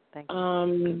 Thank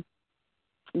you.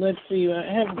 Let's see. I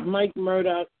have Mike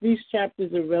Murdoch. These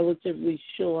chapters are relatively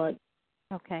short.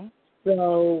 Okay.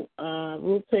 So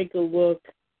we'll take a look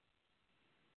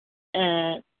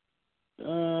at,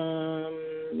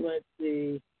 let's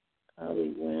see,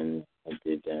 Holly, when I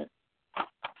did that.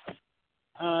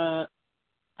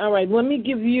 All right, let me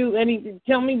give you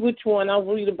tell me which one. I'll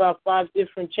read about 5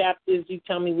 different chapters. You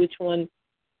tell me which one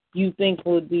you think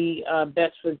would be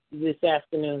best for this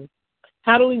afternoon.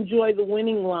 How to enjoy the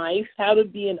winning life, how to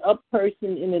be an up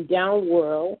person in a down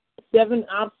world, 7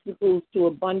 obstacles to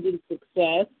abundant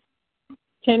success,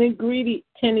 10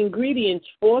 ingredients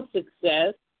for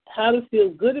success, how to feel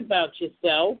good about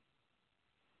yourself,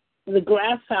 the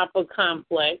grasshopper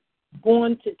complex,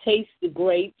 born to taste the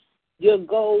grapes, your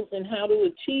goals and how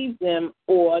to achieve them,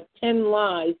 or 10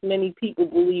 lies many people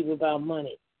believe about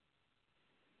money.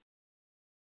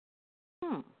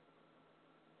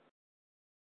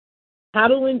 How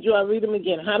to enjoy, I'll read them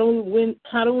again. How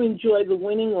to enjoy the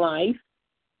winning life,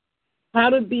 how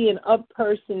to be an up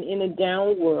person in a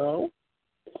down world,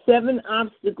 7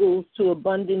 obstacles to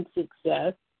abundant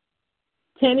success,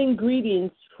 10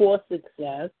 ingredients for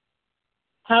success,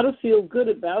 how to feel good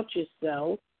about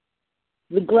yourself,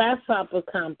 the grasshopper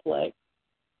complex,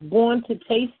 born to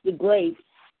taste the grapes,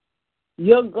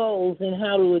 your goals and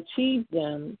how to achieve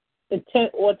them,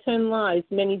 or 10 lies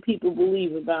many people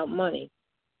believe about money.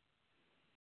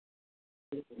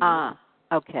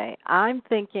 Okay. I'm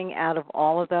thinking out of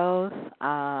all of those,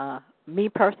 me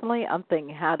personally, I'm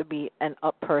thinking how to be an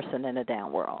up person in a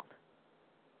down world.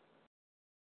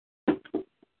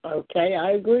 Okay,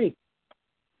 I agree.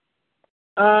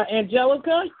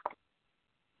 Angelica?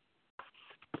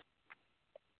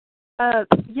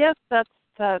 Yes, that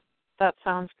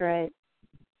sounds great.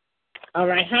 All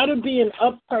right, how to be an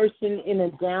up person in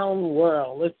a down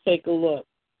world. Let's take a look.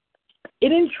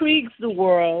 It intrigues the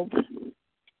world.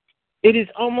 It is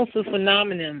almost a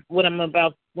phenomenon, what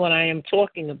I am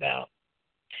talking about.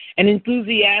 An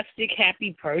enthusiastic,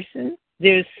 happy person.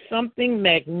 There's something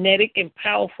magnetic and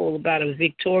powerful about a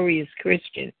victorious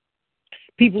Christian.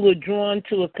 People are drawn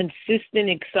to a consistent,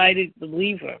 excited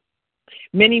believer.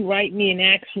 Many write me and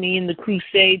ask me in the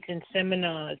crusades and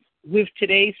seminars, with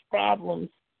today's problems,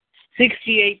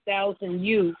 68,000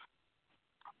 youth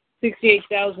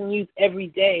every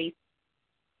day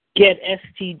get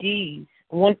STDs,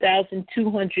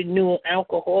 1,200 new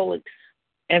alcoholics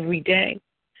every day.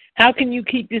 How can you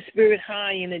keep your spirit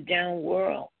high in a down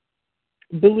world?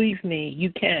 Believe me, you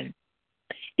can.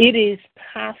 It is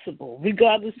possible.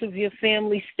 Regardless of your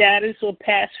family status or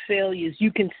past failures,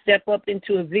 you can step up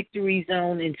into a victory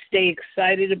zone and stay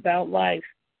excited about life.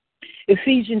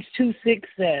 Ephesians 2:6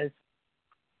 says,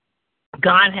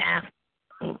 God hath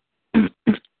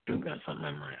got something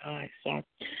in my eye, sorry.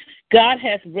 God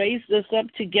hath raised us up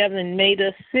together and made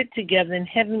us sit together in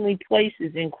heavenly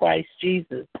places in Christ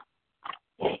Jesus.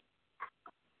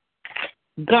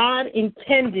 God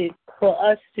intended for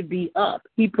us to be up.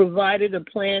 He provided a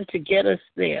plan to get us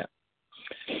there.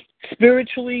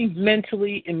 Spiritually,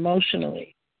 mentally,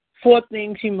 emotionally. 4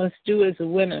 things you must do as a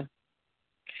winner.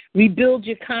 Rebuild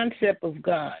your concept of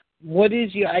God. What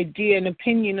is your idea and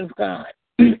opinion of God?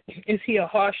 Is he a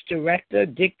harsh director,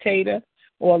 dictator,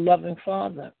 or a loving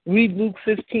father? Read Luke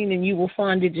 15 and you will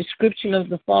find a description of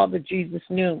the Father Jesus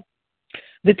knew.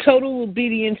 The total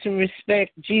obedience and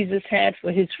respect Jesus had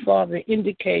for his Father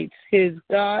indicates his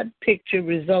God picture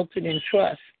resulted in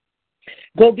trust.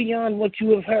 Go beyond what you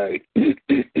have heard,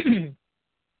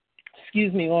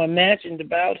 or imagined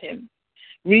about him.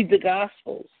 Read the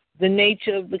Gospels. the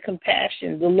nature of the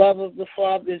compassion. The love of the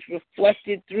Father is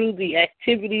reflected through the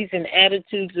activities and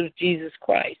attitudes of Jesus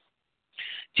Christ.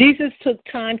 Jesus took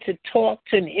time to talk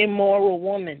to an immoral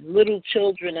woman, little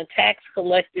children, a tax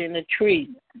collector, and a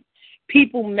tree.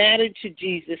 People mattered to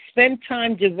Jesus. Spend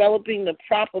time developing the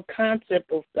proper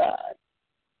concept of God.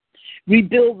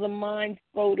 Rebuild the mind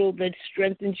photo that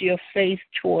strengthens your faith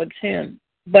towards Him.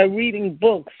 By reading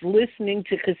books, listening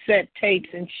to cassette tapes,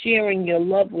 and sharing your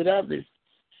love with others,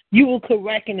 you will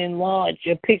correct and enlarge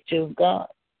your picture of God.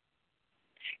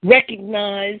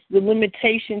 Recognize the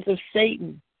limitations of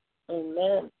Satan.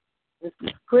 Amen. This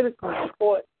is critically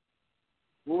important.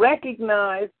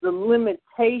 Recognize the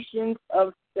limitations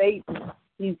of Satan.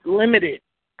 He's limited.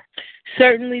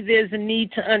 Certainly there's a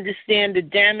need to understand the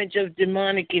damage of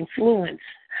demonic influence.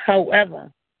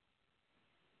 However,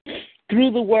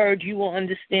 through the word, you will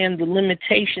understand the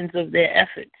limitations of their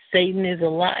efforts. Satan is a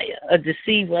liar, a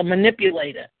deceiver, a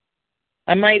manipulator.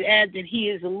 I might add that he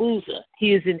is a loser.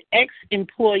 He is an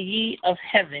ex-employee of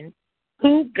heaven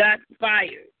who got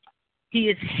fired. He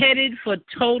is headed for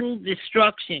total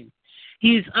destruction.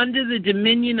 He is under the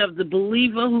dominion of the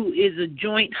believer who is a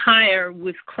joint hire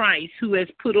with Christ, who has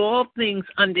put all things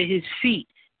under his feet.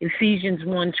 Ephesians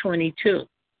 1:22.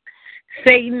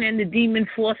 Satan and the demon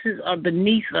forces are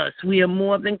beneath us. We are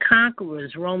more than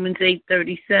conquerors. Romans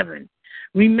 8:37.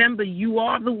 Remember, you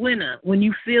are the winner. When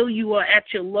you feel you are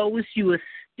at your lowest, you are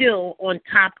still on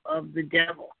top of the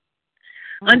devil.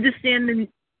 Understanding,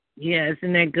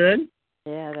 isn't that good?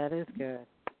 Yeah, that is good.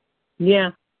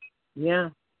 Yeah.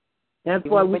 That's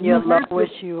why when you're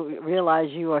lowest, you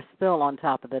realize you are still on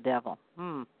top of the devil.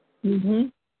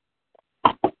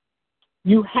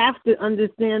 You have to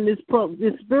understand this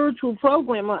spiritual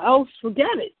program, or else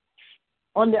forget it.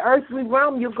 On the earthly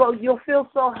realm, you'll feel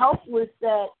so helpless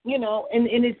that,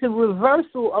 and it's a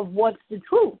reversal of what's the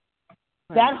truth.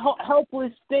 Right. That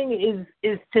helpless thing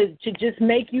is to just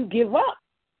make you give up.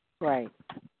 Right.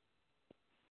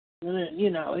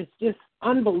 It's just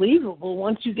unbelievable.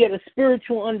 Once you get a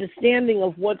spiritual understanding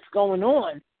of what's going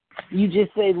on, you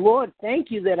just say, Lord,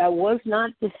 thank you that I was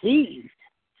not deceived.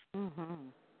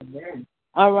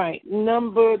 All right,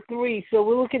 number 3. So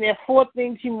we're looking at 4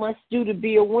 things you must do to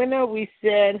be a winner. We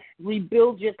said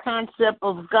rebuild your concept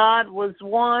of God was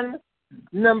 1.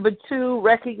 Number 2,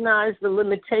 recognize the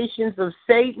limitations of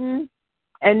Satan.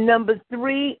 And number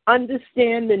 3,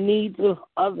 understand the needs of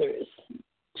others.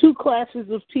 2 classes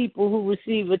of people who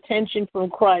receive attention from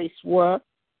Christ were,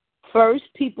 first,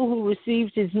 people who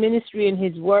received his ministry and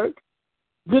his work.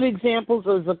 Good examples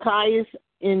are Zacchaeus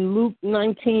in Luke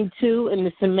 19:2 and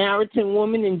the Samaritan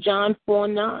woman in John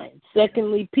 4:9.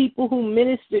 Secondly, people who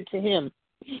ministered to him.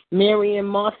 Mary and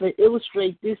Martha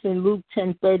illustrate this in Luke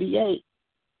 10:38.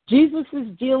 Jesus'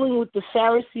 dealing with the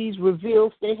Pharisees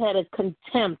reveals they had a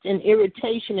contempt and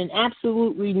irritation and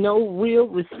absolutely no real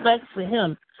respect for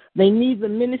him. They neither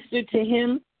ministered to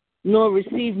him nor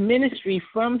received ministry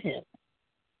from him.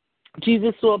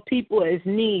 Jesus saw people as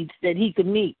needs that he could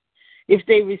meet. If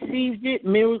they received it,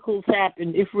 miracles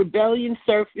happened. If rebellion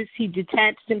surfaced, he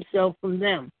detached himself from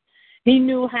them. He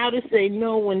knew how to say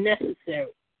no when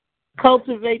necessary.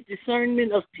 Cultivate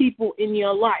discernment of people in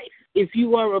your life. If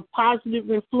you are a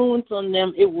positive influence on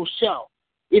them, it will show.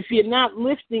 If you're not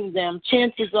lifting them,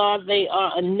 chances are they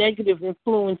are a negative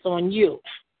influence on you.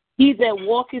 He that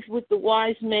walketh with the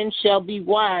wise men shall be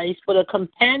wise, but a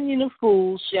companion of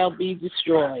fools shall be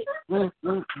destroyed.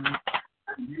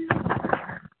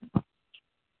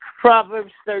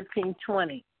 Proverbs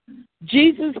 13:20.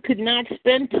 Jesus could not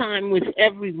spend time with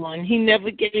everyone. He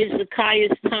never gave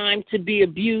Zacchaeus time to be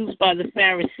abused by the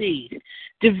Pharisees.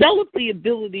 Develop the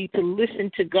ability to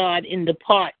listen to God in the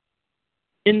part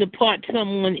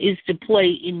someone is to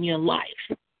play in your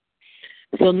life.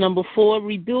 So number 4,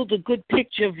 rebuild a good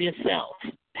picture of yourself.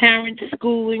 Parents,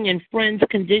 schooling, and friends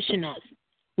condition us.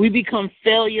 We become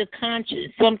failure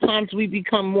conscious. Sometimes we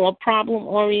become more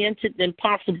problem-oriented than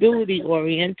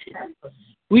possibility-oriented.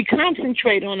 We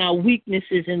concentrate on our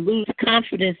weaknesses and lose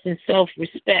confidence and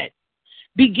self-respect.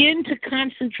 Begin to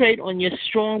concentrate on your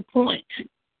strong points.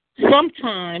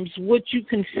 Sometimes what you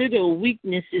consider a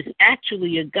weakness is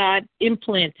actually a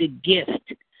God-implanted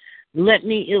gift. Let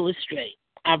me illustrate.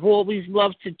 I've always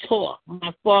loved to talk.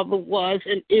 My father was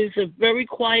and is a very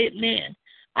quiet man.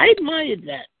 I admired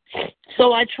that.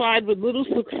 So I tried with little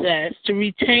success to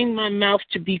retain my mouth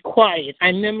to be quiet.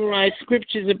 I memorized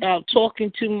scriptures about talking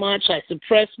too much. I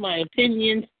suppressed my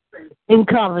opinions in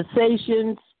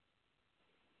conversations.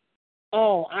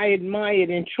 I admired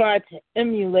and tried to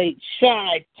emulate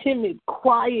shy, timid,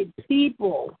 quiet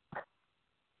people.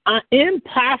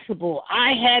 Impossible.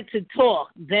 I had to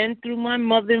talk. Then, through my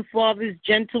mother and father's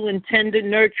gentle and tender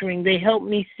nurturing, they helped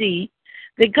me see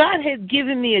that God had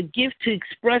given me a gift to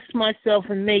express myself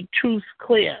and make truths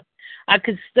clear. I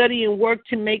could study and work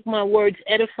to make my words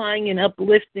edifying and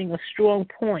uplifting, a strong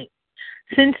point.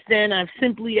 Since then, I've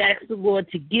simply asked the Lord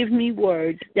to give me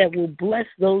words that will bless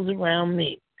those around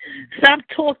me. Stop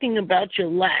talking about your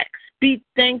lacks. Be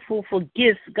thankful for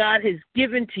gifts God has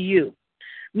given to you.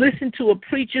 Listen to a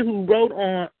preacher who wrote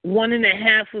on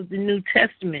 1.5 of the New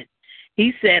Testament.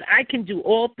 He said, I can do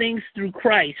all things through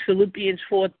Christ, Philippians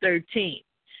 4:13.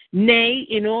 Nay,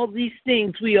 in all these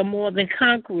things we are more than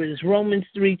conquerors, Romans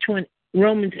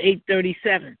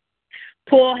 8:37.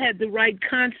 Paul had the right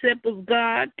concept of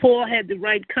God. Paul had the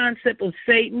right concept of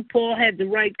Satan. Paul had the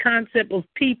right concept of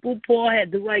people. Paul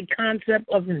had the right concept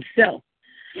of himself.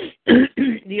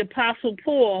 The Apostle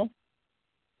Paul,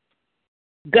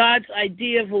 God's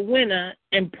idea of a winner,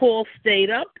 and Paul stayed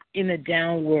up in a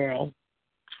down world.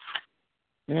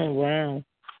 Oh, wow.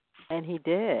 And he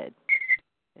did.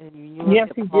 And you yes,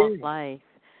 look he at Paul's did. life,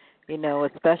 you know,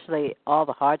 especially all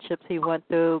the hardships he went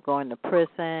through, going to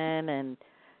prison, and,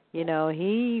 you know,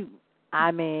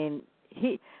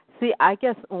 I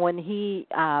guess when he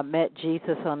met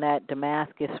Jesus on that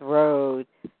Damascus road,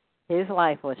 his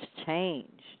life was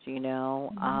changed, you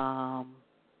know.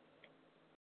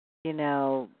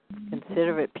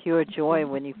 Consider it pure joy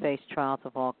when you face trials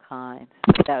of all kinds.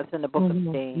 That was in the book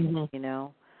of James, you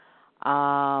know.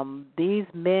 These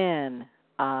men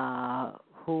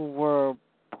who were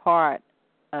part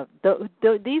of,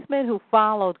 these men who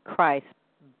followed Christ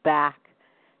back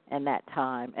in that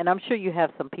time, and I'm sure you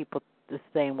have some people the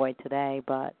same way today,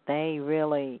 but they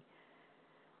really,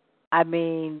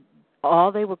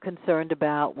 all they were concerned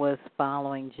about was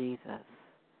following Jesus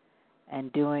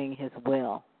and doing his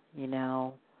will, you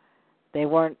know. They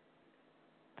weren't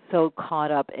so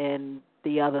caught up in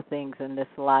the other things in this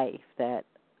life that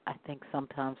I think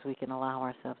sometimes we can allow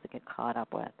ourselves to get caught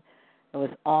up with. It was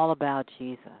all about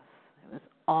Jesus. It was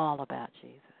all about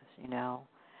Jesus, you know.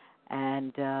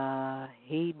 And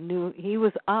he knew he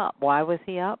was up. Why was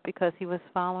he up? Because he was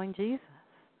following Jesus.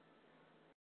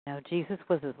 You know, Jesus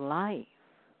was his life,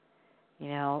 you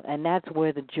know, and that's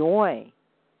where the joy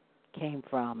came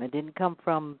from. It didn't come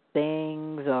from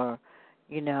things or,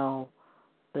 you know,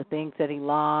 the things that he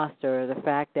lost or the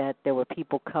fact that there were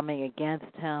people coming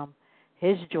against him.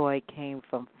 His joy came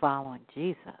from following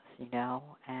Jesus, you know.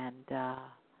 And,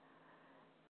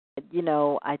 you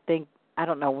know, I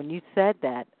don't know, when you said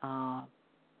that,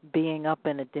 being up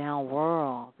in a down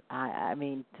world, I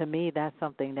mean, to me, that's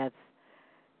something that's,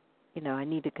 you know, I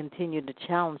need to continue to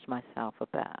challenge myself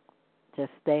about,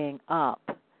 just staying up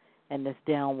in this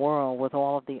down world with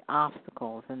all of the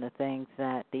obstacles and the things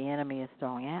that the enemy is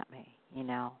throwing at me, you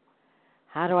know.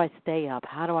 How do I stay up?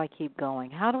 How do I keep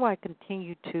going? How do I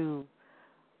continue to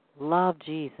love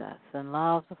Jesus and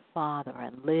love the Father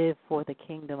and live for the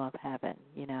kingdom of heaven,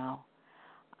 you know?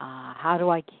 How do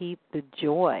I keep the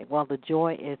joy? Well, the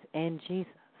joy is in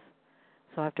Jesus,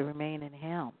 so I have to remain in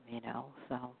him, you know.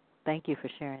 So thank you for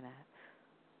sharing that.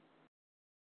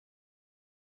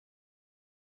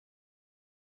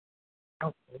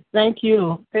 Thank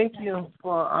you. Thank you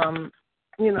for,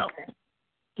 you know,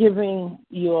 giving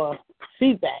your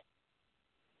feedback.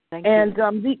 Thank and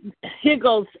you. Here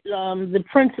goes the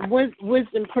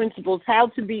wisdom principles: how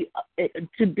to be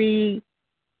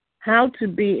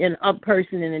an up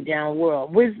person in a down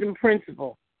world. Wisdom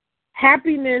principle: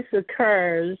 happiness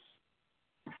occurs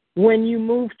when you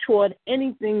move toward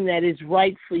anything that is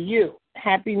right for you.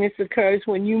 Happiness occurs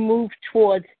when you move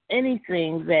towards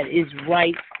anything that is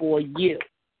right for you.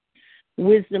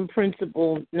 Wisdom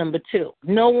principle number 2: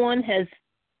 no one has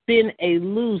been a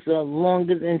loser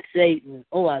longer than Satan.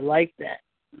 Oh, I like that.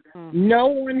 Mm-hmm. No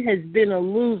one has been a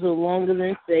loser longer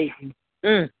than Satan.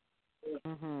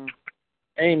 Mm-hmm.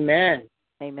 Amen.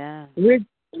 Amen.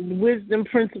 Wisdom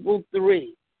principle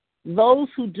 3: those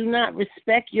who do not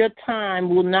respect your time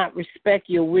will not respect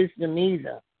your wisdom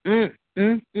either.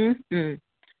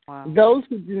 Wow. Those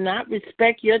who do not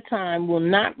respect your time will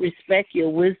not respect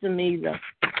your wisdom either.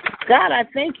 God, I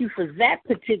thank you for that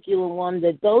particular one,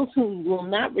 that those who will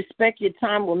not respect your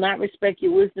time will not respect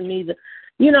your wisdom either.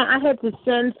 You know, I had to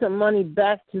send some money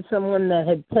back to someone that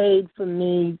had paid for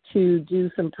me to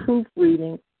do some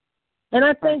proofreading. And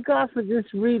I thank God for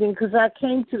this reading, because I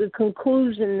came to the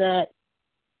conclusion that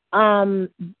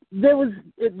there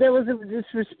was a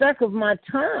disrespect of my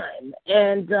time,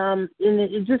 and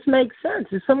it just makes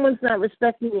sense. If someone's not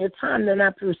respecting your time, they're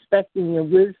not respecting your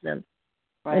wisdom.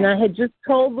 Right. And I had just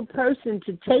told the person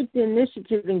to take the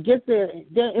initiative and get their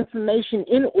information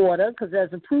in order, because as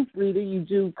a proofreader, you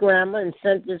do grammar and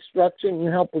sentence structure and you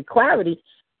help with clarity.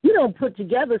 You don't put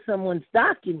together someone's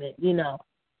document, you know.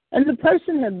 And the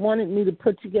person had wanted me to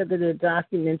put together their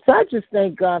document. So I just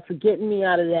thank God for getting me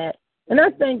out of that. And I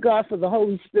thank God for the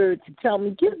Holy Spirit to tell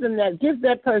me, give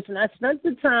that person. I spent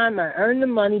the time, I earned the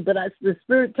money, but the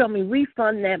Spirit told me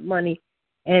refund that money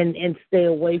and stay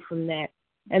away from that.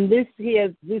 And this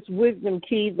wisdom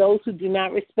key, those who do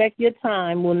not respect your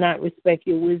time will not respect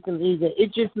your wisdom either.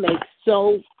 It just makes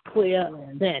so clear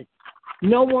sense.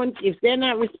 No one, if they're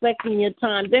not respecting your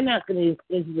time, they're not going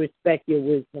to respect your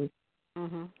wisdom.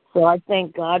 Mm-hmm. So I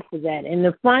thank God for that. And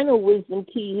the final wisdom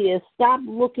key here is stop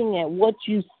looking at what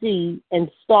you see and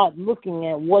start looking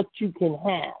at what you can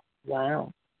have.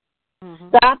 Wow. Mm-hmm.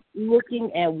 Stop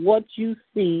looking at what you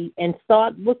see and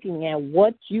start looking at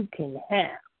what you can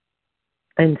have.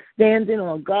 And standing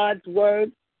on God's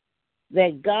word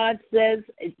that God says,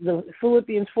 the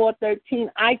Philippians 4:13,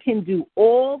 I can do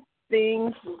all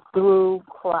things through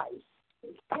Christ.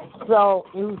 So,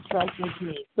 who strengthens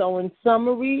me. So, in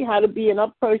summary, how to be an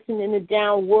up person in a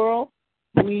down world,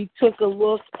 we took a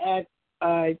look at,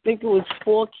 I think it was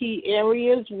 4 key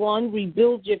areas. 1,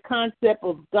 rebuild your concept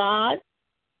of God.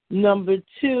 Number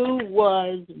 2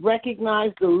 was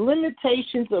recognize the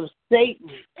limitations of Satan.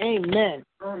 Amen.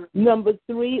 Number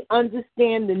 3,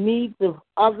 understand the needs of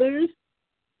others.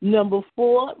 Number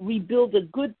 4, rebuild a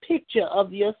good picture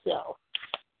of yourself.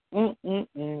 And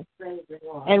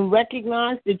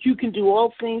recognize that you can do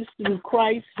all things through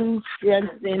Christ who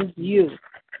strengthens you.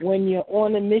 When you're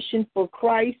on a mission for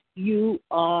Christ, you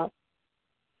are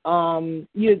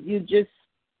you're just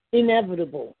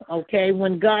inevitable, okay?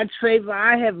 When God's favor,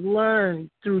 I have learned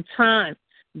through time,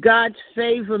 God's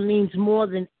favor means more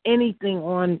than anything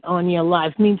on your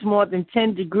life. It means more than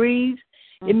 10 degrees.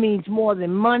 It means more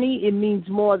than money. It means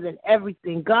more than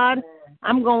everything. God,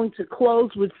 I'm going to close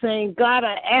with saying, God,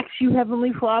 I ask you,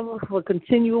 Heavenly Father, for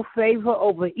continual favor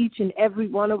over each and every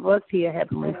one of us here,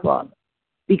 Heavenly Father,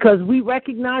 because we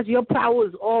recognize your power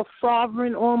is all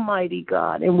sovereign, almighty,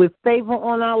 God, and with favor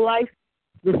on our life,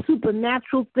 the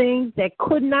supernatural things that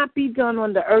could not be done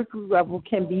on the earthly level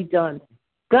can be done.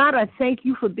 God, I thank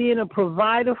you for being a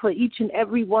provider for each and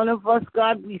every one of us.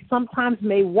 God, we sometimes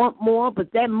may want more,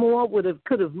 but that more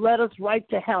could have led us right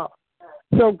to hell.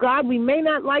 So, God, we may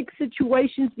not like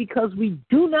situations because we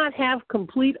do not have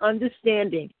complete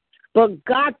understanding. But,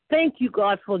 God, thank you,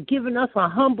 God, for giving us a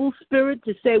humble spirit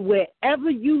to say, wherever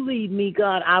you lead me,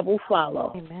 God, I will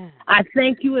follow. Amen. I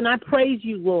thank you and I praise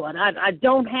you, Lord. I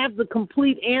don't have the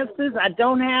complete answers. I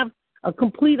don't have a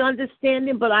complete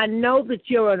understanding, but I know that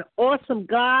you're an awesome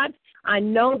God. I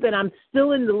know that I'm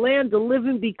still in the land of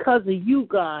living because of you,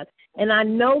 God. And I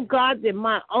know, God, that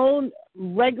my own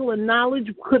regular knowledge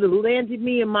could have landed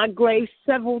me in my grave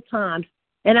several times.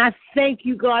 And I thank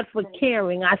you, God, for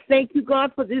caring. I thank you,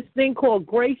 God, for this thing called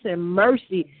grace and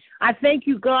mercy. I thank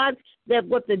you, God, that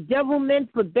what the devil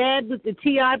meant for bad with the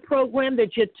TI program,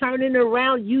 that you're turning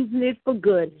around, using it for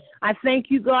good. I thank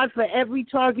you, God, for every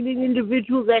targeted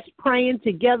individual that's praying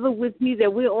together with me,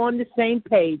 that we're on the same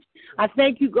page. I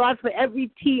thank you, God, for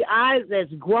every TI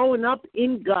that's growing up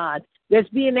in God, that's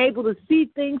being able to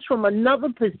see things from another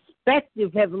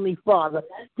perspective, Heavenly Father,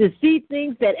 to see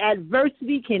things that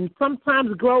adversity can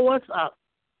sometimes grow us up.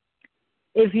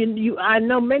 If I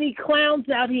know many clowns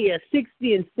out here,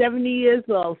 60 and 70 years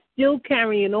old, still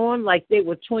carrying on like they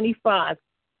were 25.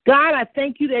 God, I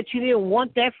thank you that you didn't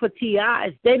want that for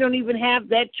TIs. They don't even have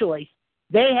that choice.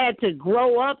 They had to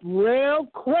grow up real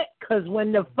quick, because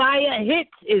when the fire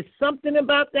hits, it's something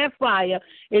about that fire.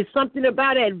 It's something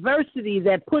about adversity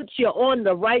that puts you on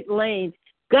the right lane.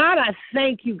 God, I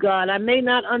thank you, God. I may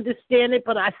not understand it,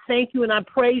 but I thank you and I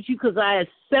praise you, because I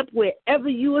accept wherever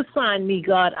you assign me,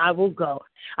 God, I will go.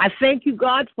 I thank you,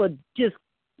 God, for just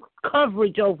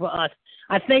coverage over us.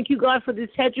 I thank you, God, for this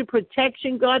hedge of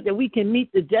protection, God, that we can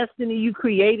meet the destiny you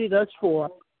created us for.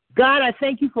 God, I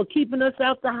thank you for keeping us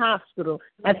out the hospital.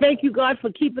 I thank you, God, for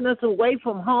keeping us away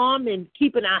from harm and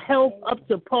keeping our health up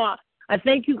to par. I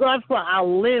thank you, God, for our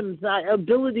limbs, our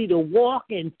ability to walk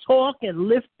and talk and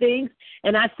lift things.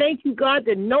 And I thank you, God,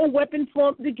 that no weapon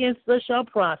formed against us shall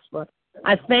prosper.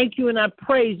 I thank you and I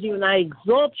praise you and I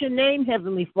exalt your name,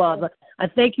 Heavenly Father. I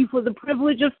thank you for the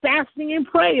privilege of fasting and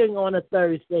praying on a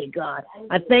Thursday, God.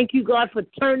 I thank you, God, for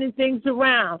turning things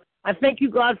around. I thank you,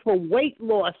 God, for weight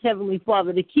loss, Heavenly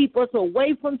Father, to keep us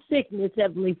away from sickness,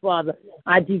 Heavenly Father.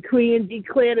 I decree and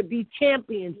declare to be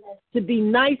champions, to be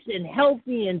nice and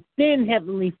healthy and thin,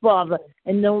 Heavenly Father,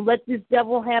 and don't let this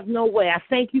devil have no way. I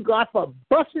thank you, God, for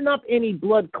busting up any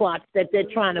blood clots that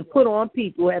they're trying to put on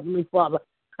people, Heavenly Father.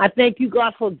 I thank you,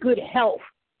 God, for good health.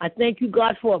 I thank you,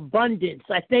 God, for abundance.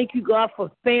 I thank you, God,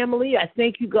 for family. I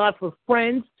thank you, God, for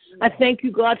friends. I thank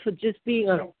you, God, for just being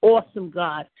an awesome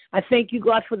God. I thank you,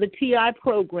 God, for the TI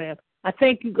program. I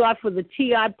thank you, God, for the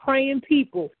TI praying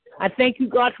people. I thank you,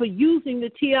 God, for using the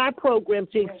TI program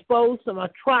to expose some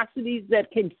atrocities that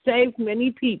can save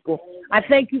many people. I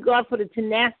thank you, God, for the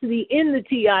tenacity in the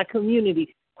TI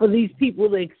community for these people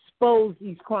to expose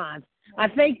these crimes. I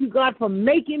thank you, God, for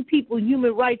making people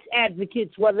human rights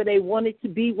advocates, whether they wanted to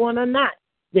be one or not,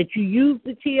 that you use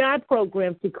the TI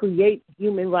program to create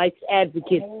human rights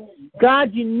advocates.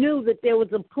 God, you knew that there was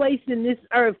a place in this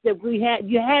earth that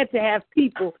you had to have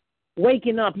people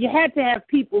waking up. You had to have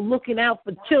people looking out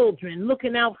for children,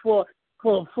 looking out for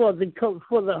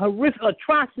the horrific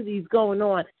atrocities going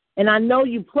on. And I know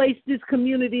you placed this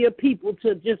community of people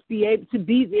to just be able to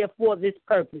be there for this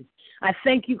purpose. I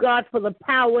thank you, God, for the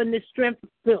power and the strength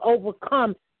to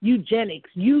overcome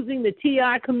eugenics, using the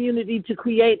TI community to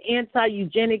create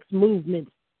anti-eugenics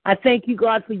movements. I thank you,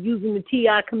 God, for using the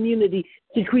TI community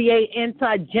to create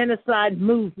anti-genocide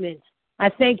movements. I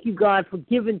thank you, God, for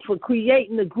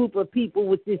creating a group of people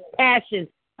with this passion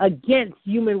against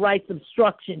human rights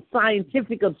obstruction,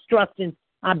 scientific obstruction.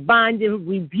 I bind and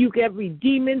rebuke every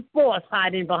demon force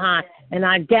hiding behind, and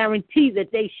I guarantee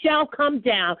that they shall come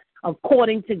down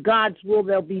according to God's will.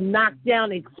 They'll be knocked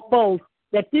down, exposed,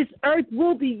 that this earth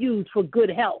will be used for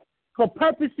good health, for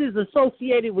purposes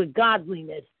associated with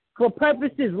godliness, for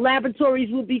purposes laboratories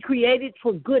will be created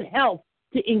for good health,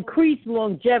 to increase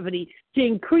longevity, to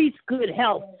increase good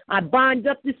health. I bind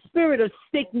up the spirit of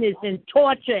sickness and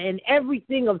torture and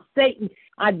everything of Satan.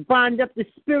 I bind up the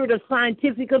spirit of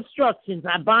scientific obstructions.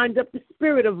 I bind up the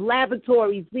spirit of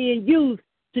laboratories being used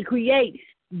to create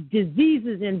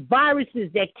diseases and viruses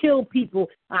that kill people.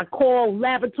 I call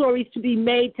laboratories to be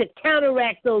made to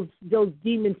counteract those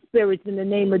demon spirits in the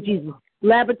name of Jesus.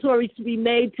 Laboratories to be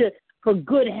made for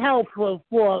good health, for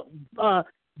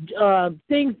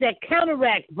things that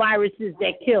counteract viruses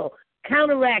that kill,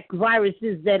 counteract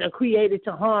viruses that are created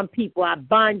to harm people. I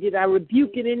bind it. I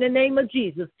rebuke it in the name of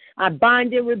Jesus. I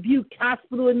bind and rebuke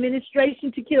hospital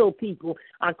administration to kill people.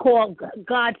 I call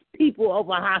God's people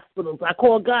over hospitals. I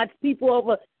call God's people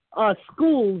over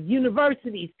schools,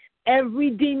 universities.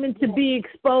 Every demon to be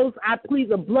exposed. I plead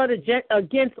the blood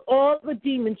against all the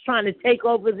demons trying to take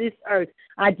over this earth.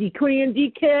 I decree and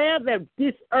declare that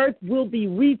this earth will be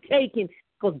retaken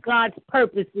for God's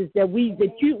purposes,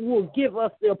 that you will give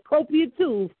us the appropriate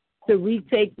tools to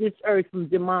retake this earth from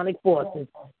demonic forces.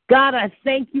 God, I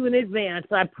thank you in advance.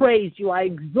 I praise you. I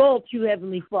exalt you,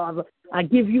 Heavenly Father. I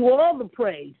give you all the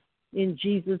praise. In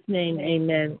Jesus' name,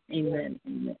 amen, amen,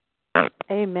 amen.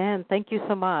 Amen. Thank you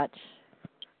so much.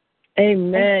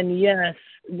 Amen. Yes,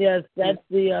 that's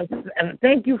the.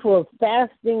 Thank you for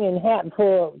fasting and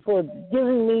for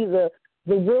giving me the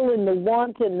will and the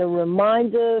want and the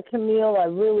reminder, Camille. I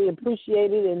really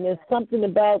appreciate it. And there's something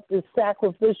about this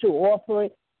sacrificial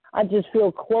offering. I just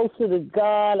feel closer to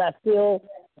God. I feel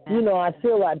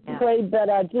I pray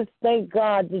better. I just thank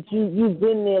God that you've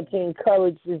been there to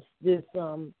encourage this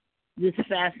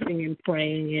fasting and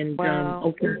praying. And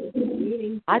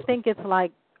okay. I think it's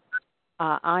like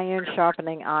iron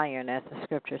sharpening iron, as the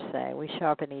scriptures say. We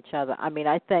sharpen each other. I mean,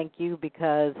 I thank you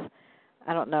because,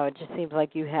 I don't know, it just seems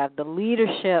like you have the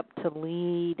leadership to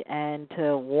lead and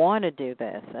to want to do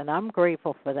this. And I'm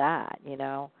grateful for that,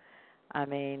 I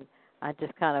mean, I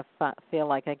just kind of feel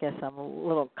like I guess I'm a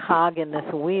little cog in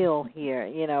this wheel here.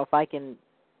 If I can,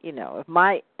 if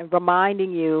my reminding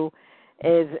you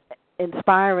is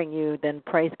inspiring you, then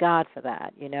praise God for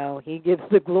that. He gives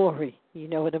the glory. You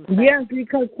know what I'm saying? Yeah,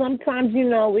 because sometimes,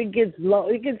 it gets low,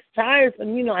 it gets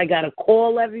tiresome. I got to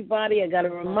call everybody. I got to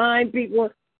remind people.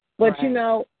 But,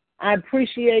 right. I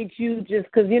appreciate you just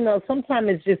because, sometimes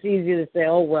it's just easier to say,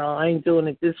 oh, well, I ain't doing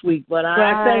it this week. But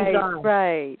I thank God.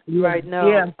 Right. No,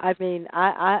 yeah. I mean,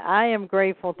 I am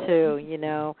grateful,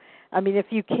 too, I mean, if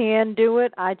you can do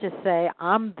it, I just say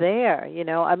I'm there,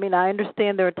 I mean, I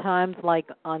understand there are times like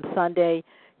on Sunday,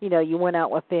 you went out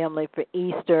with family for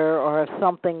Easter, or if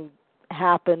something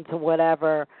happens or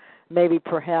whatever, maybe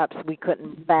perhaps we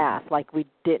couldn't fast like we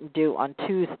didn't do on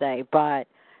Tuesday. But,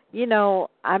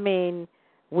 I mean,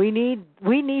 we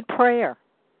need prayer,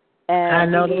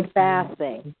 and we need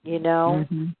fasting.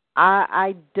 Mm-hmm.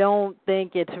 I don't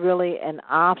think it's really an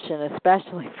option,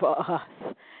 especially for us.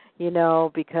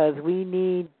 Because we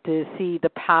need to see the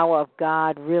power of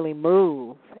God really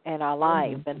move in our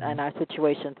life and our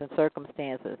situations and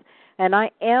circumstances. And I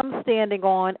am standing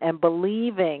on and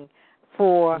believing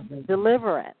for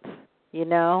deliverance,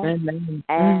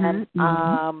 and,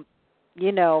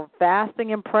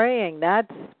 fasting and praying,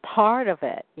 that's part of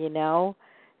it,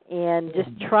 and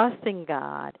just trusting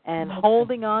God and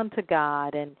holding on to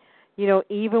God. And,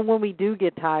 even when we do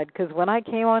get tired, because when I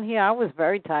came on here, I was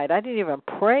very tired. I didn't even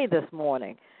pray this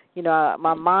morning.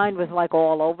 My mind was like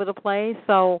all over the place.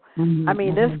 So,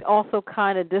 this also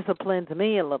kind of disciplines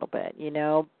me a little bit,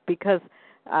 because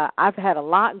I've had a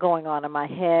lot going on in my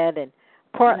head, and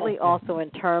partly also in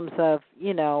terms of,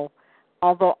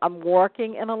 although I'm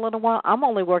working in a little while, I'm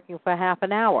only working for half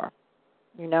an hour,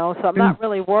 so I'm not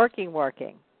really working.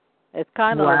 It's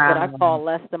kind of like what I call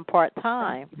less than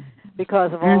part-time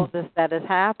because of all of this that is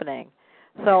happening.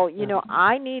 So,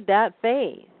 I need that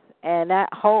faith and that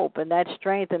hope and that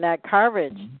strength and that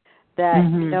courage that,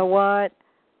 you know what,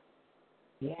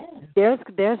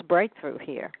 there's breakthrough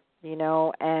here,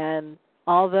 and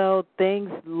although things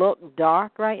look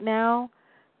dark right now,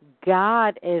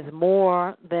 God is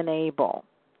more than able,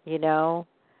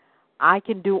 I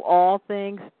can do all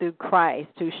things through Christ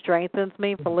who strengthens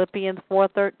me. Philippians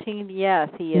 4:13, yes,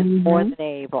 he is more than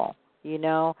able,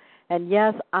 And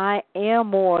yes, I am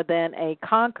more than a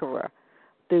conqueror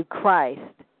through Christ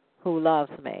who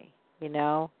loves me,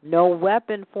 No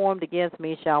weapon formed against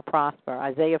me shall prosper,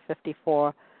 Isaiah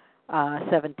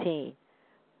 54:17.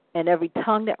 And every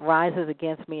tongue that rises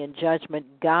against me in judgment,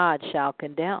 God shall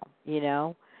condemn,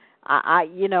 I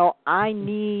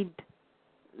need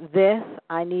this.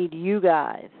 I need you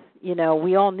guys.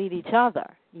 We all need each other,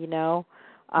 2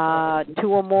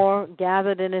 or more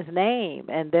gathered in his name,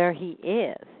 and there he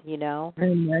is,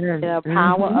 Amen. The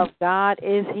power of God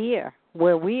is here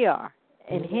where we are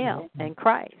in him, in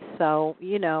Christ. So,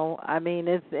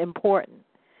 it's important.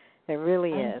 It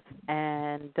really is.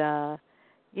 And,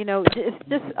 it's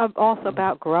just also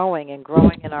about growing and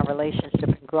growing in our relationship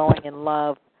and growing in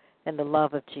love and the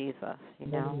love of Jesus,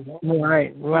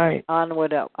 Right.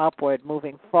 Onward, upward,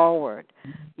 moving forward,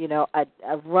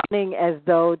 running as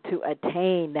though to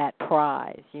attain that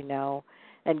prize,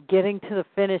 and getting to the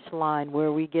finish line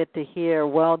where we get to hear,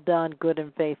 well done, good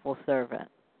and faithful servant,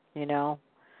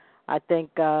 I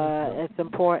think it's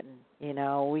important,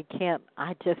 we can't,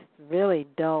 I just really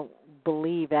don't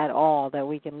believe at all that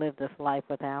we can live this life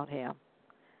without him.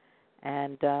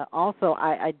 And also,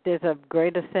 there's a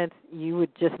greater sense, you would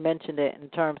just mention it in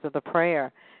terms of the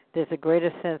prayer, there's a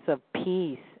greater sense of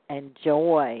peace and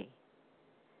joy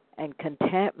and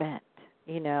contentment,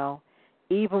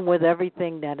 even with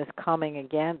everything that is coming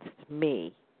against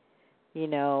me,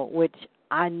 which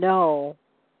I know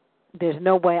there's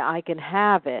no way I can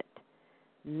have it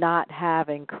not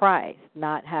having Christ,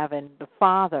 not having the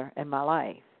Father in my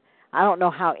life. I don't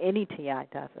know how any TI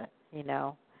does it,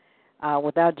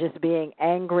 without just being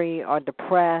angry or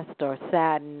depressed or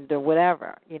saddened or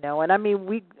whatever, And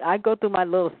I go through my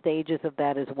little stages of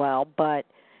that as well. But,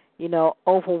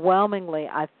 overwhelmingly,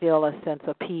 I feel a sense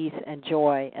of peace and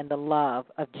joy and the love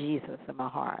of Jesus in my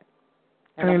heart.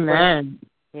 And Amen.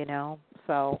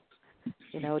 So,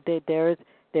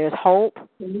 there's hope,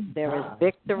 there is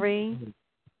victory,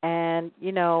 and,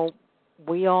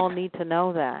 we all need to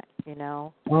know that,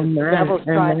 Amen. The devil's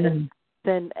trying to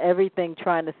send everything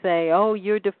trying to say, oh,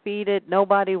 you're defeated,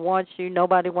 nobody wants you,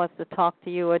 nobody wants to talk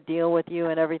to you or deal with you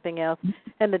and everything else.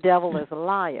 And the devil is a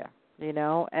liar, and you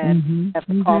have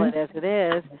to call it as it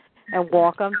is and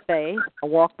walk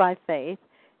by faith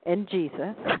in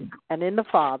Jesus and in the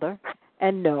Father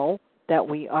and know that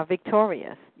we are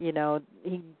victorious. He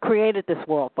created this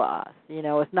world for us.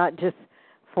 It's not just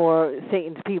for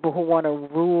Satan's people who want to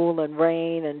rule and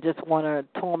reign and just want to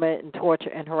torment and torture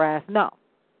and harass. No.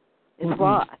 It's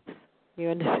for us. You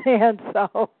understand?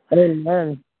 So,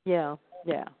 amen. Yeah.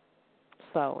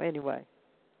 So, anyway,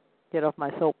 get off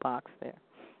my soapbox there.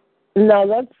 No,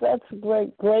 that's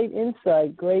great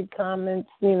insight, great comments.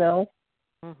 It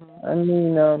is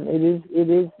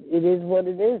what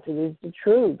it is. It is the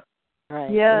truth.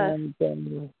 Right. Yes.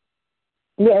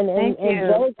 And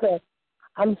Angelica,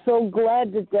 I'm so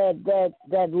glad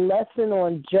that lesson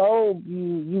on Job,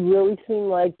 you really seem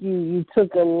like you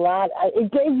took a lot. It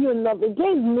gave me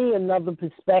another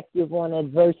perspective on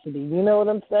adversity. You know what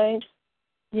I'm saying?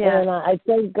 Yeah. And I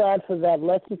thank God for that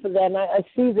lesson, for that. And I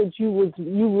see that you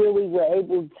really were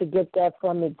able to get that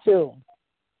from it too.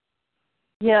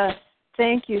 Yes.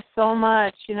 thank you so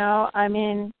much. You know, I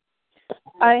mean,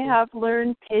 I have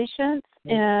learned patience,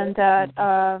 and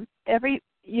that every,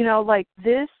 you know, like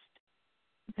this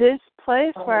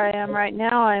place where I am right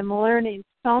now, I'm learning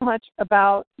so much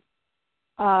about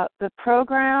the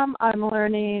program. I'm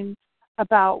learning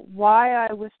about why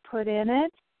I was put in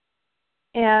it,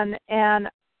 and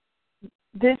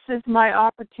this is my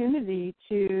opportunity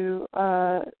to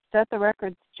set the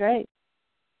record straight.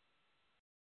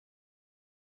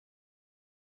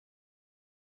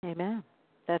 Amen.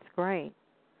 That's great.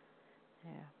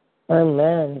 Yeah.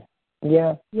 Amen.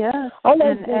 Yeah. Yes. Oh,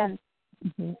 and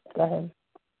go ahead.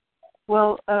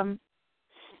 Well, I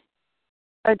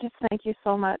just thank you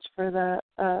so much for the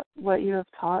what you have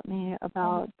taught me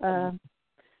about the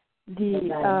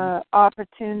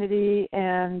opportunity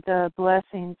and the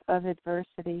blessings of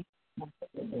adversity.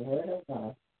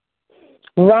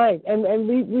 Right, and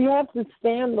we have to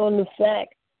stand on the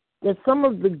fact that some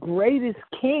of the greatest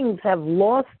kings have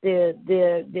lost their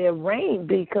reign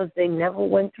because they never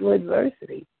went through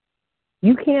adversity.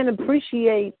 You can't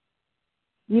appreciate,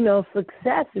 you know,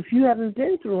 success if you haven't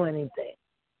been through anything.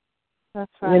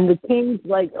 That's right. And the kings,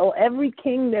 like, every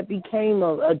king that became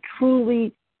a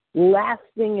truly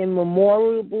lasting and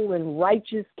memorable and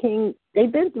righteous king,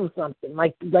 they've been through something.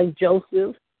 Like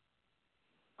Joseph.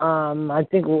 I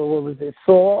think, what was it,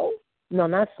 Saul? No,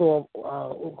 not Saul.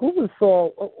 Who was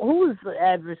Saul? Who was the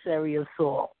adversary of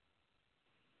Saul?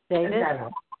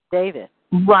 David.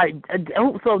 Right.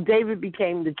 So David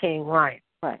became the king, right?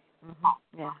 Right.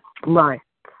 Mm-hmm. Yeah. Right.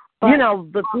 But, you know,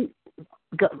 but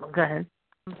go ahead.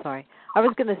 I'm sorry. I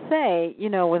was going to say, you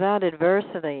know, without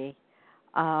adversity,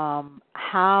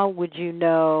 how would you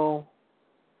know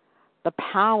the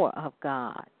power of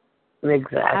God?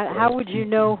 Exactly. How would you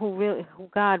know who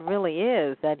God really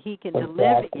is, that He can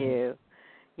deliver you?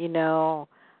 You know,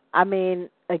 I mean,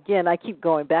 again, I keep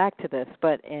going back to this,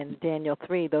 but in Daniel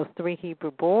 3, those 3 Hebrew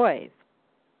boys,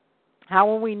 how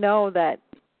will we know that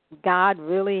God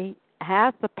really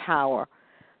has the power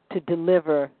to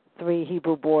deliver 3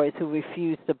 Hebrew boys who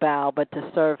refused to bow but to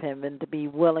serve Him and to be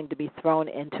willing to be thrown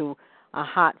into a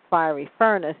hot, fiery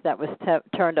furnace that was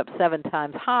turned up 7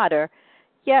 times hotter?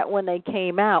 Yet when they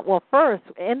came out, well, first,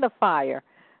 in the fire,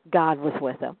 God was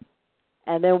with them.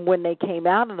 And then when they came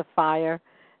out of the fire,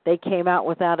 they came out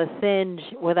without a singe,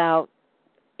 without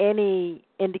any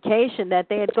indication that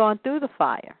they had gone through the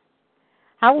fire.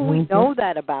 How will we know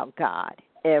that about God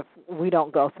if we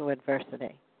don't go through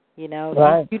adversity? You know,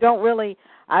 right. You don't really,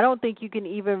 I don't think you can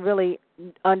even really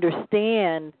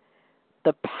understand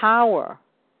the power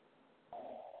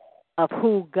of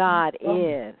who God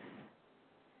is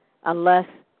unless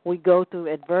we go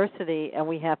through adversity and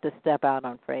we have to step out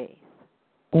on faith.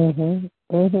 Mhm.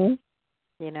 Mhm.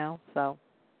 You know, so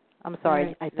I'm sorry.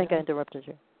 Right. I think I interrupted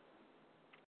you.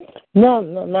 No,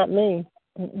 not me.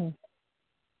 Mm-mm.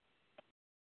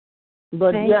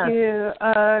 But thank you,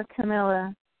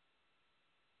 Camilla.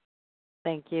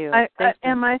 Thank you.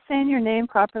 Am I saying your name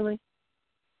properly?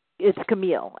 It's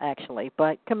Camille, actually,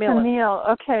 but Camilla. Camille.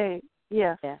 Okay.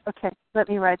 Yes. Yeah. Okay. Let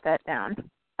me write that down.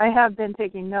 I have been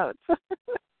taking notes.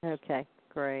 Okay,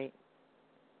 great.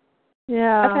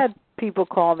 Yeah. I've had people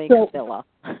call me Camilla,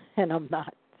 and I'm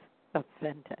not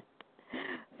offended.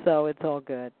 So it's all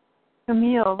good.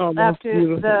 Camille,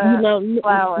 after the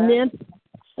flower.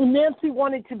 Nancy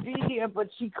wanted to be here, but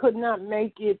she could not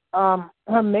make it.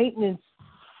 Her maintenance,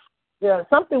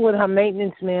 something with her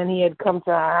maintenance man, he had come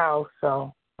to her house.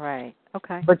 So right,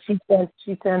 okay. But she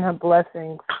sent her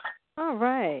blessings. All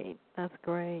right, that's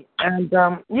great. And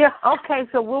okay.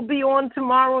 So we'll be on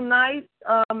tomorrow night.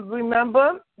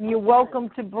 Remember, you're welcome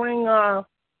to bring a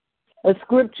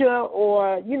scripture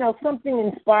or something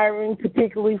inspiring,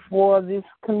 particularly for this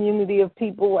community of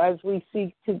people as we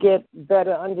seek to get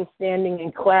better understanding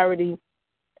and clarity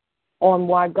on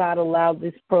why God allowed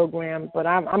this program. But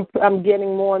I'm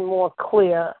getting more and more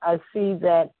clear. I see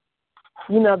that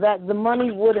that the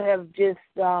money would have just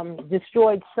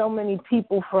destroyed so many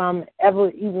people from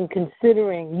ever even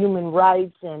considering human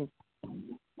rights and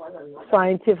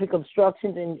scientific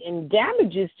obstructions and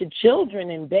damages to children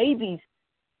and babies.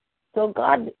 So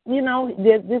God,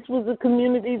 this was a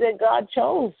community that God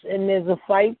chose, and there's a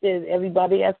fight that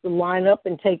everybody has to line up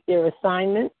and take their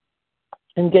assignment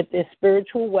and get their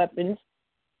spiritual weapons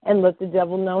and let the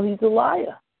devil know he's a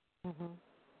liar. Mm-hmm.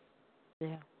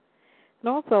 Yeah. And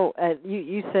also,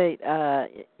 you say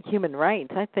human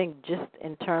rights. I think just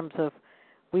in terms of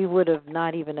we would have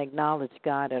not even acknowledged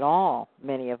God at all,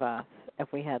 many of us,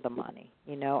 if we had the money,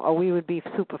 or we would be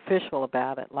superficial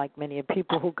about it, like many of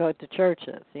people who go to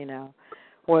churches,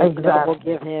 or exactly. We'll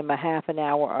give him a half an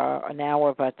hour or an hour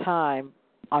of our time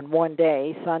on one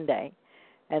day, Sunday,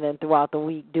 and then throughout the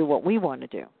week do what we want to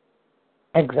do.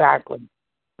 Exactly.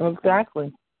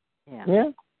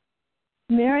 Yeah.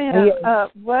 Miriam,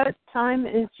 what time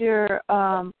is your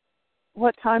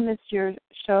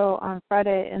show on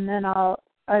Friday? And then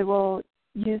I will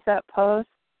use that post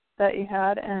that you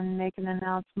had and make an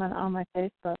announcement on my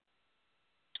Facebook.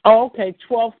 Oh, okay,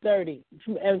 12:30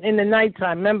 in the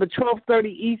nighttime. Remember, 12:30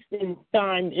 Eastern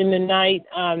time in the night,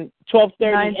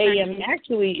 12:30 a.m.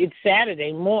 Actually, it's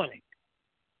Saturday morning.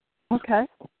 Okay.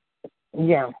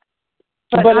 Yeah.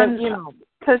 But on,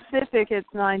 Pacific, it's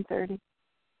 9:30.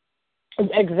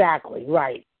 Exactly.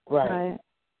 Right.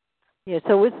 Yeah,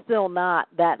 so it's still not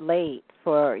that late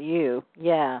for you.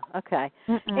 Yeah, okay.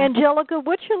 Angelica,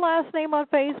 what's your last name on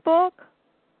Facebook?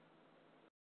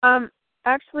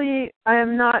 Actually, I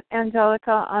am not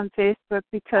Angelica on Facebook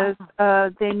because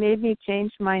they made me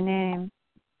change my name.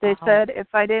 They said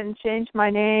if I didn't change my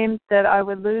name that I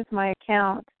would lose my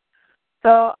account.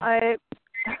 So I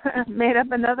made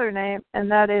up another name, and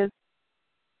that is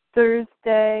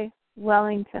Thursday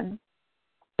Wellington.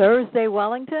 Thursday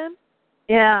Wellington?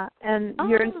 Yeah, and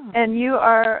you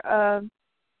are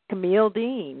Camille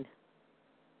Dean.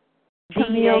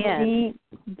 Camille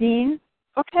Dean.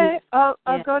 Okay,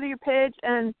 I'll go to your page,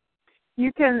 and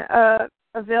you can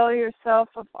avail yourself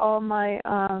of all my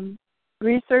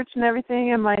research and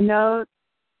everything and my notes.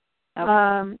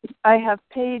 Okay. I have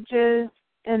pages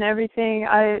and everything.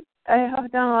 I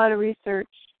have done a lot of research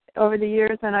over the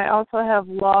years, and I also have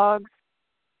logs.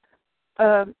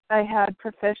 I had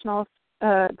professional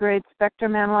grade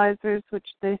spectrum analyzers, which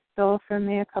they stole from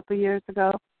me a couple years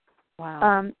ago.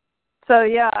 Wow. So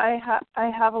yeah, I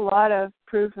have a lot of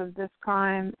proof of this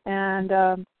crime, and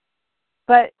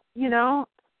but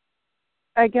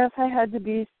I guess I had to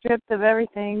be stripped of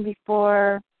everything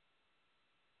before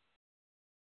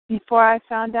I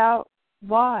found out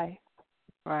why.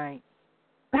 Right.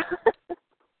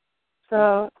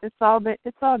 So it's all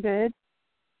good.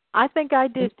 I think I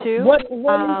did too. What?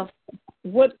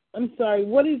 I'm sorry.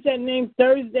 What is that name?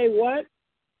 Thursday what?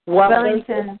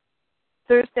 Wellington.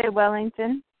 Thursday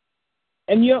Wellington.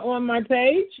 And you're on my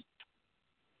page?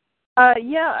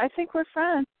 Yeah, I think we're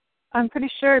friends. I'm pretty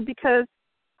sure because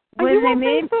when they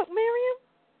made Facebook, Miriam?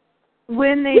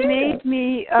 When they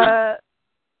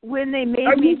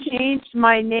made me change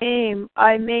my name,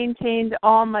 I maintained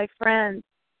all my friends.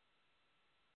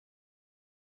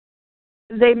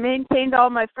 They maintained all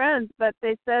my friends, but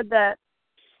they said that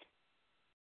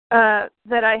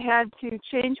I had to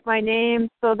change my name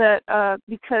so that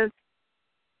because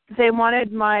they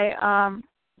wanted my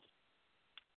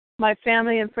my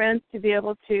family and friends to be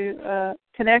able to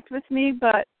connect with me,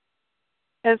 but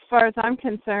as far as I'm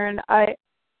concerned, I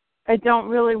don't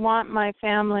really want my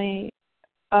family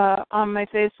on my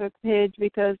Facebook page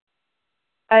because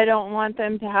I don't want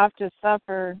them to have to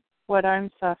suffer what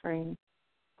I'm suffering.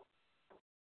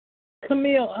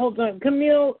 Camille, hold on.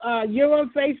 Camille, you're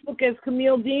on Facebook as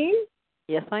Camille Dean?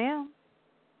 Yes, I am.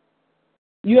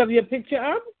 You have your picture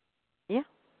up? Yeah.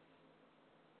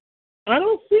 I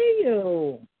don't see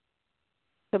you.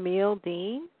 Camille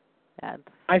Dean?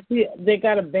 I see they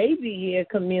got a baby here,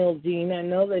 Camille Dean. I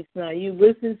know that's not you.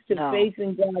 Listens to faith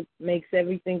and God makes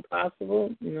everything possible.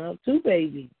 Two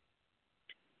babies.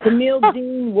 Camille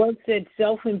Dean works at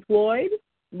Self-Employed,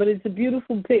 but it's a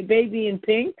beautiful baby in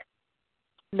pink.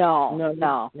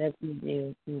 No. That's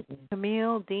you.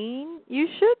 Camille Dean? You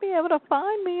should be able to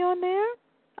find me on there.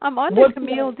 I'm under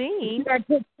Camille Dean. Should I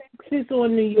put Texas or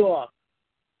New York?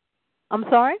 I'm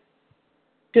sorry?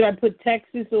 Should I put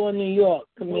Texas or New York,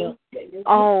 Camille?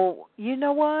 Oh, you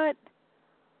know what?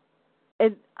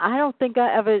 I don't think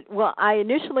I ever... Well, I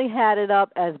initially had it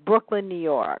up as Brooklyn, New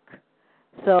York.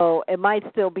 So it might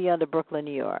still be under Brooklyn,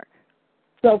 New York.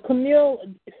 So Camille,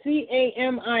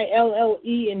 Camille,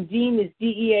 and Dean is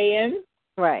Dean?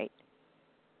 Right.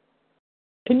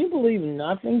 Can you believe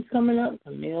nothing's coming up?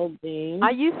 Camille Dean.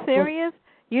 Are you serious?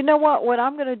 You know what? What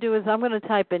I'm going to do is I'm going to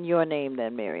type in your name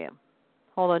then, Miriam.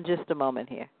 Hold on just a moment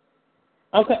here.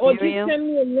 Okay. Well, just Miriam? send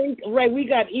me a link. Right, we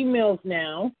got emails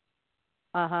now.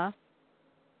 Uh-huh.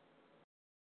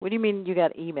 What do you mean you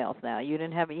got emails now? You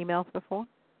didn't have emails before?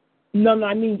 No,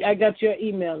 I mean I got your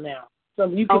email now. So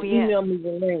you can email me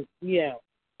the link. Yeah.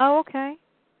 Oh, okay.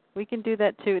 We can do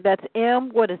that too. That's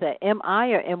what is that, M-I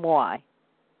or M-Y?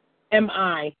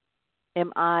 M-I.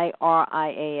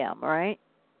 M-I-R-I-A-M, right?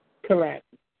 Correct.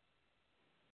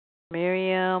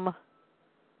 Miriam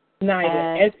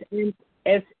Snyder.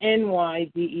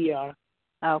 S-N-Y-D-E-R.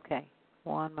 Okay.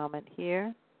 One moment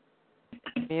here.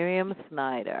 Miriam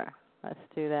Snyder. Let's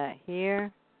do that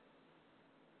here.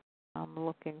 I'm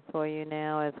looking for you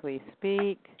now as we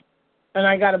speak. And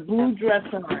I got a blue dress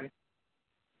on.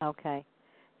 Okay.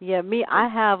 Yeah, I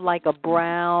have like a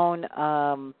brown,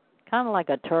 kind of like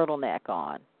a turtleneck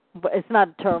on. But it's not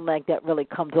a turtleneck that really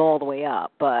comes all the way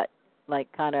up, but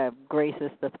like kind of graces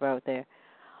the throat there.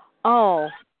 Oh,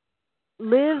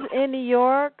 lives in New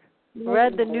York,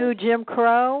 read the new Jim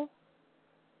Crow.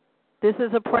 This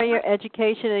is a Prayer,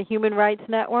 Education, and Human Rights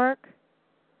Network.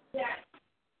 Yes.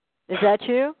 Is that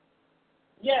you?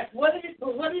 Yes. What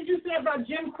did you say about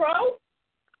Jim Crow?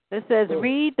 It says,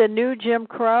 read the new Jim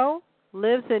Crow,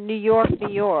 lives in New York, New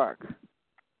York.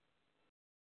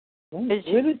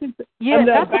 Yeah,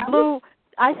 that's a blue.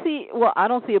 I see. Well, I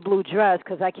don't see a blue dress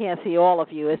because I can't see all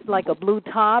of you. It's like a blue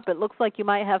top. It looks like you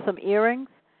might have some earrings.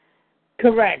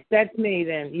 Correct. That's me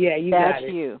then. Yeah, you got it.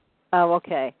 That's you. Oh,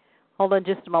 okay. Hold on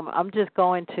just a moment. I'm just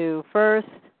going to first.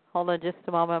 Hold on just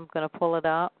a moment. I'm going to pull it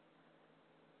up.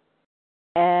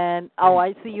 And,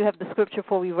 I see you have the scripture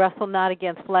for we wrestle not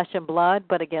against flesh and blood,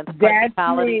 but against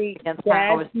principalities, against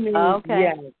powers. That's me. Okay.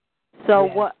 Yes. So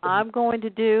what I'm going to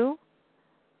do,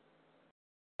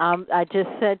 I just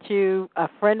sent you a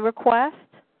friend request.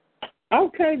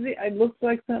 Okay, it looks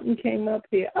like something came up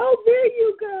here. Oh, there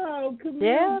you go.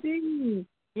 Yeah.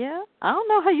 Yeah. I don't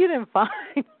know how you didn't find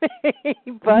me,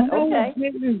 but no, okay.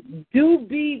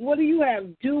 What do you have?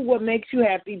 Do what makes you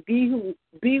happy. Be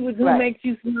with who makes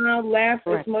you smile, laugh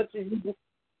as much as you do.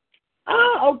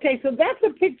 Oh, okay. So that's a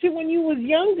picture when you was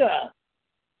younger.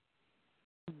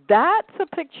 That's a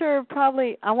picture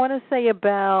probably, I want to say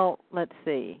about, let's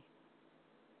see.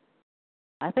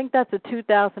 I think that's a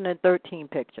 2013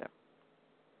 picture.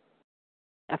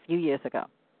 A few years ago.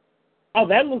 Oh,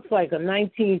 that looks like a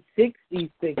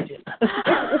 1960s picture.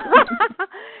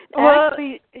 Well,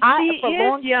 actually, she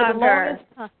is younger.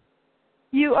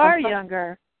 You are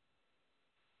younger.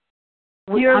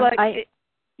 You're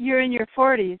you're in your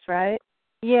 40s, right?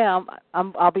 Yeah,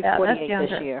 I'll be 48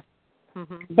 this year.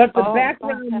 Mm-hmm. But the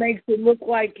background makes it look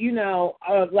like,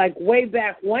 like way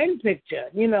back when picture.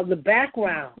 The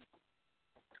background.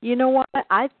 You know what?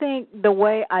 I think the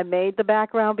way I made the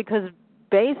background, because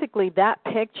basically that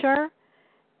picture,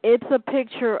 it's a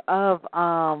picture of,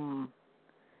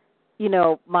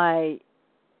 my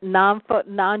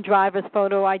non-driver's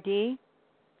photo ID.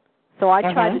 So I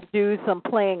tried to do some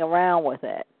playing around with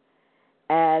it.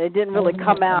 And it didn't really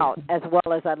come out as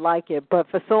well as I'd like it. But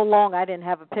for so long I didn't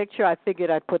have a picture, I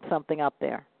figured I'd put something up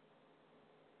there.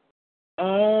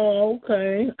 Oh,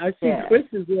 okay. I see Chris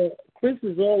is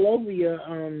all over your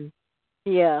thing.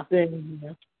 Yeah.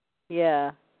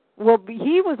 Well,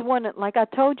 he was like I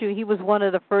told you, he was one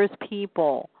of the first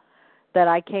people that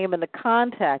I came into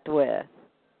contact with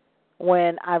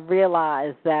when I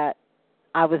realized that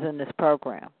I was in this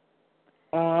program.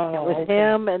 Oh, it was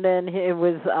him, and then it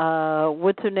was,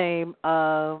 what's her name,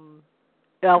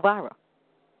 Elvira,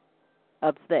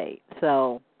 upstate.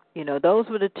 So, those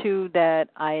were the two that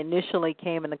I initially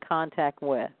came into contact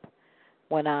with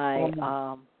when I,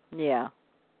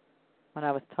 when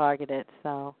I was targeted.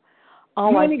 So, you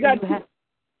only got two.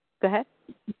 Go ahead.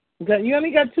 You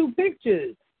only got 2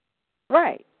 pictures.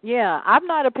 Right. Yeah, I'm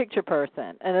not a picture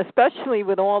person, and especially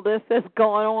with all this that's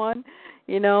going on,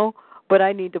 but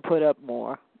I need to put up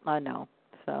more. I know.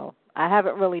 So I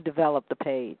haven't really developed the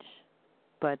page,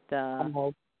 but yeah.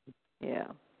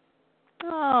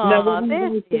 Oh, now, what were you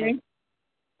going to say?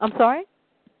 I'm sorry?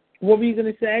 What were you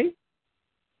going to say?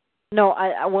 No,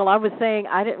 I was saying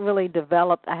I haven't really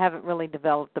developed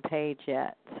the page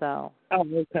yet. So. Oh,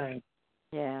 okay.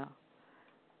 Yeah.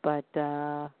 But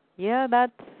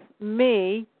that's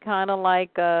me, kind of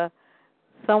like a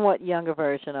somewhat younger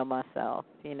version of myself,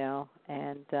 and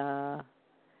I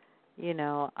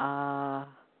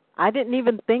didn't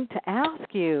even think to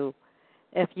ask you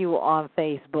if you were on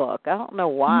Facebook. I don't know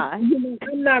why.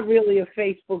 I'm not really a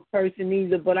Facebook person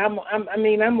either, but I'm on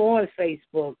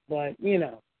Facebook, but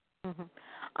Mm-hmm.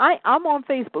 I'm on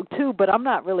Facebook too, but I'm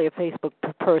not really a Facebook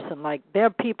person. Like, there are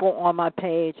people on my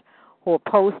page who are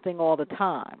posting all the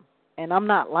time, and I'm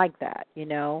not like that,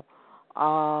 For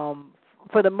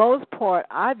the most part,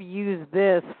 I've used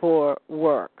this for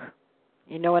work.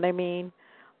 You know what I mean?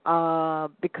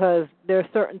 Because there are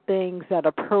certain things that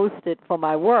are posted for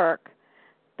my work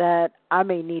that I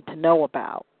may need to know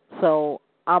about. So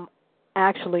I'm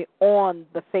actually on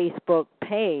the Facebook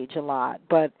page a lot,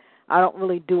 but I don't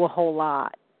really do a whole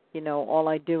lot. All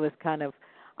I do is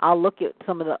I'll look at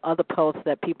some of the other posts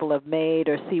that people have made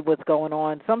or see what's going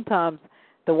on. Sometimes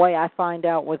the way I find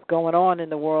out what's going on in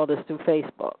the world is through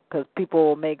Facebook, because people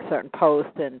will make certain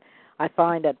posts, and I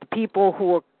find that the people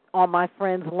who are on my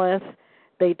friends list,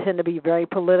 they tend to be very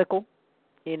political,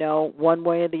 one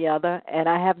way or the other. And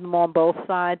I have them on both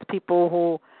sides, people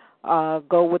who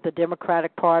go with the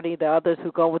Democratic Party, the others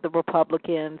who go with the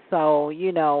Republicans. So,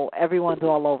 everyone's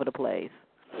all over the place.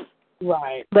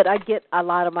 Right. But I get a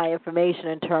lot of my information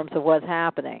in terms of what's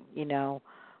happening,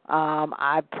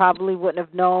 I probably wouldn't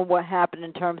have known what happened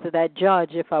in terms of that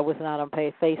judge if I was not on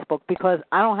Facebook because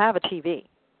I don't have a TV.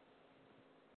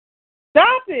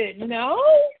 Stop it, no?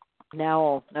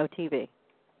 No TV.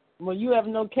 Well, you have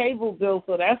no cable bill,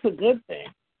 so that's a good thing.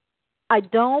 I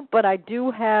don't, but I do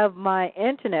have my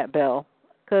internet bill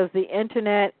because the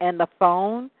internet and the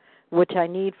phone, which I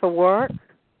need for work,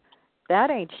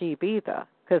 that ain't cheap either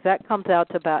because that comes out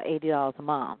to about $80 a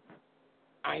month.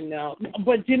 I know.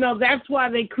 But, that's why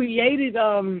they created,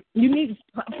 you need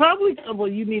a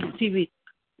TV.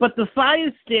 But the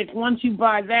Fire Stick, once you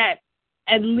buy that,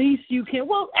 at least you can,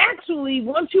 actually,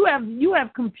 once you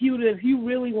have computer, if you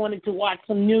really wanted to watch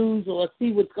some news or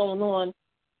see what's going on,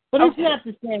 but it's not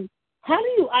the same. How do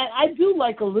you, I do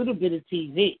like a little bit of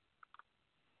TV.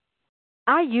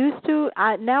 I used to.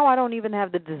 Now I don't even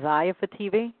have the desire for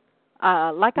TV.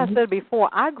 Like I said before,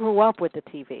 I grew up with the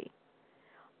TV.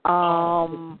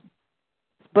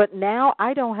 But now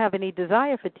I don't have any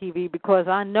desire for TV because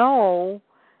I know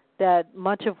that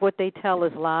much of what they tell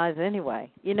is lies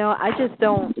anyway. I just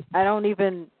don't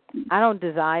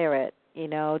desire it.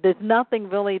 There's nothing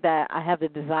really that I have the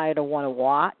desire to want to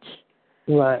watch,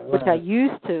 which I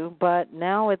used to, but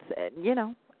now it's,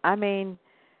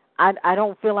 I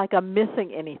don't feel like I'm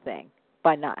missing anything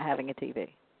by not having a TV.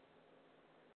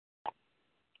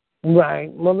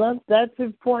 Right. Well, that's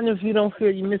important if you don't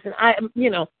feel you're missing.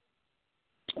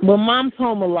 Well, Mom's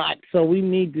home a lot, so we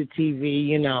need the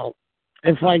TV,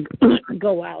 If I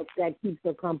go out, that keeps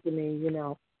her company,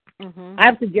 Mm-hmm. I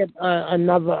have to get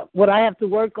another. What I have to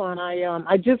work on,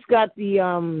 I just got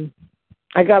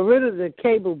I got rid of the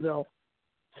cable bill,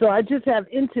 so I just have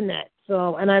internet.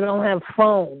 So, and I don't have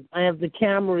phone. I have the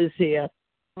cameras here,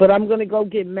 but I'm gonna go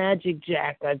get Magic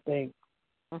Jack, I think.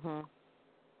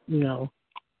 Mhm.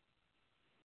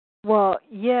 Well,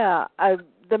 yeah,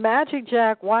 the Magic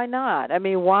Jack. Why not? I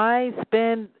mean, why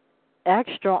spend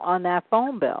extra on that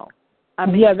phone bill?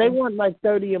 Yeah, they want like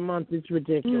 $30 a month. It's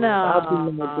ridiculous. No,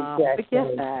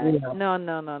 forget that. No.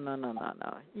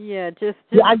 Yeah, just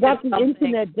I got the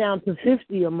internet down to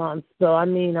 $50 a month, so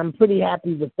I'm pretty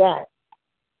happy with that.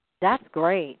 That's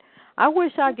great. I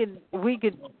wish we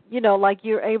could, like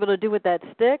you're able to do with that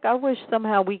stick. I wish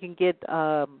somehow we can get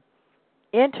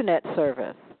internet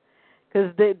service.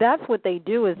 Because that's what they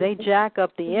do is they jack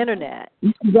up the internet.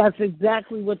 That's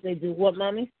exactly what they do. What,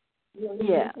 Mommy?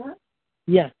 Yeah.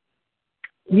 Yeah.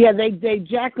 Yeah, they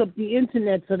jack up the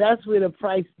internet, so that's where the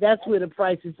price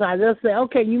is high. They'll say,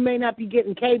 okay, you may not be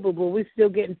getting cable, but we're still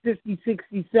getting $50,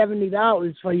 $60,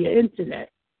 $70 for your internet.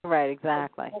 Right,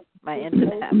 exactly. My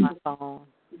internet, my phone.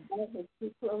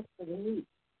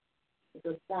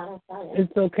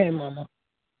 It's okay, Mama.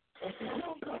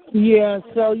 Yeah,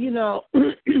 so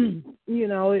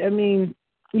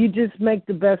you just make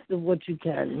the best of what you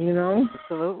can,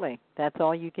 Absolutely, that's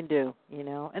all you can do,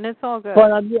 and it's all good.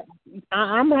 But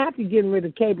I'm happy getting rid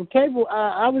of cable. Cable,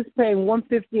 I was paying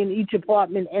 $150 in each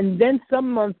apartment, and then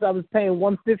some months I was paying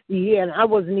 $150 here, and I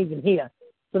wasn't even here,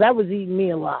 so that was eating me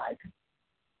alive.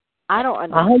 I don't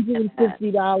understand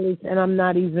 $150, and I'm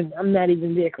not even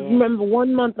there. Because remember,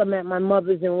 1 month I'm at my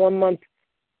mother's, and 1 month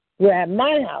we're at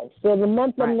my house. So the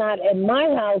month I'm not at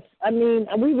my house,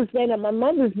 we were staying at my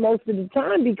mother's most of the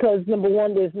time because, number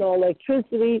one, there's no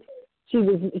electricity.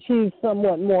 She's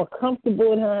somewhat more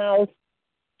comfortable in her house.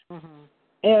 Mm-hmm.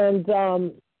 And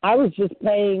I was just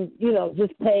paying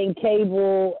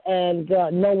cable, and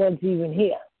no one's even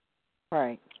here.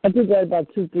 Right. I did that about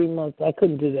 2-3 months. I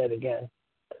couldn't do that again.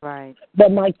 Right.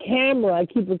 But my camera, I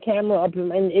keep a camera up,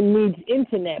 and it needs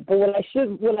internet. But what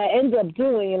I end up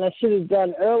doing, and I should have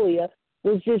done earlier,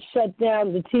 was just shut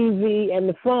down the TV and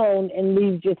the phone and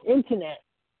leave just internet.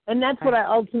 And that's what I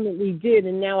ultimately did.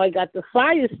 And now I got the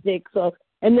Fire Stick. So,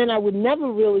 and then I would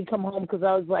never really come home because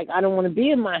I was like, I don't want to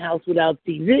be in my house without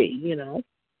TV,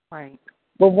 Right.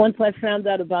 But once I found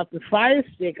out about the Fire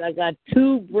Stick, I got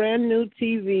 2 brand new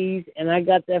TVs, and I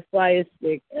got that Fire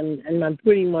Stick, and I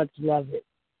pretty much love it.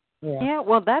 Yeah,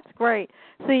 well, that's great.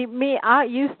 See, I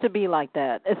used to be like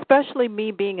that, especially me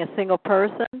being a single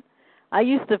person. I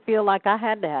used to feel like I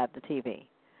had to have the TV.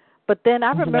 But then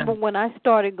I remember when I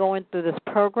started going through this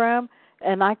program,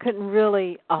 and I couldn't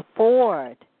really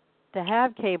afford to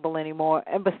have cable anymore.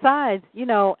 And besides,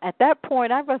 at that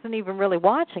point, I wasn't even really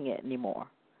watching it anymore.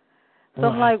 So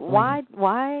I'm like, why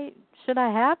should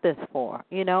I have this for?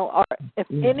 Or if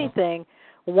anything,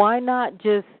 why not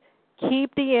just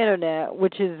keep the internet,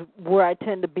 which is where I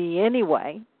tend to be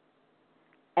anyway,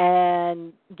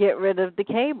 and get rid of the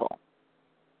cable,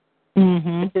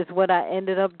 which is what I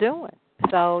ended up doing.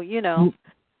 So,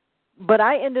 but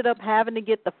I ended up having to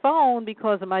get the phone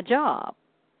because of my job.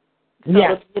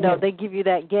 So, they give you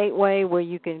that gateway where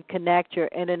you can connect your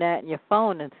internet and your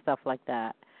phone and stuff like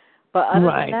that. But other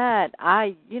than that,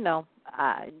 I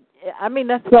mean,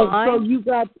 that's fine. So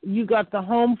you got the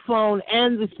home phone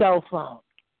and the cell phone.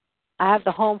 I have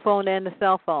the home phone and the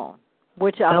cell phone,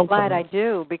 which I'm glad I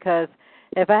do, because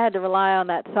if I had to rely on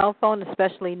that cell phone,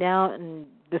 especially now in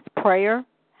this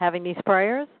having these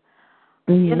prayers,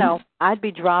 I'd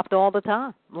be dropped all the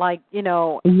time. Like, I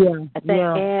think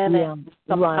Ann and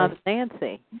sometimes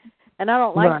Nancy. And I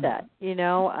don't like that,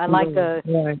 I like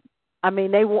I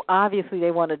mean, they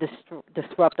want to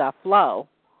disrupt our flow.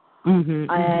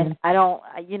 And I don't,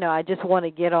 I just want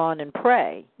to get on and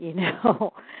pray,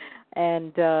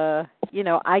 And,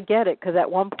 I get it, because at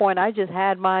one point I just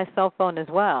had my cell phone as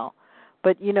well.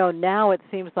 But, now it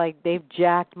seems like they've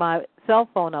jacked my cell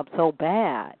phone up so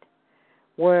bad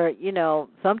where,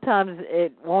 sometimes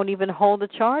it won't even hold a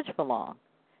charge for long.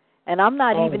 And I'm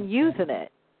not even using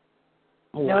it.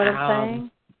 You know what I'm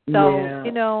saying?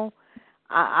 So,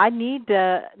 I need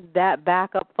that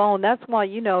backup phone. That's why,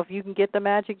 if you can get the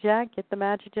Magic Jack, get the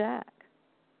Magic Jack.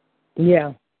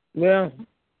 Yeah. Yeah.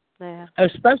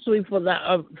 Especially for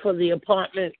the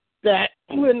apartment that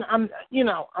when I'm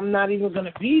not even going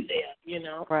to be there,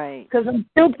 Right. Because I'm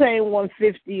still paying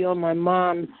 $150 on my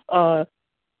mom's her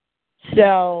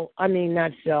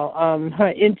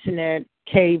internet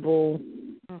cable,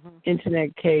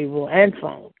 and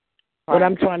phone. Right. But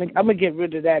I'm gonna get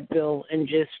rid of that bill and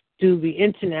just do the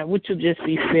internet, which will just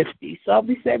be $50. So I'll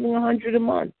be saving $100 a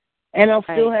month, and I'll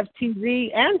still have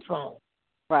TV and phone.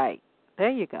 Right.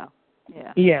 There you go.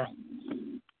 Yeah. Yeah.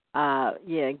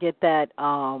 Get that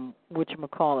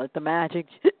whatchamacallit, the Magic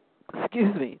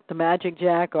the Magic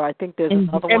Jack, or I think there's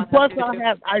another one. And plus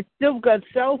I still got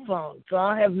cell phones, so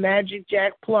I'll have Magic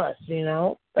Jack Plus,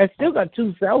 I still got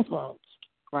 2 cell phones.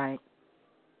 Right.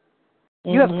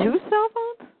 You have 2 cell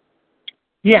phones?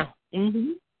 Yeah.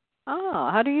 Oh,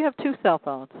 how do you have 2 cell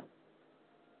phones?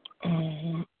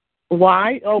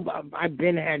 Why? Oh, I've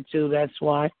been had 2. That's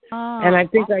why. Oh. And I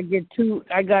think I get 2.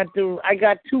 I got 2.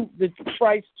 The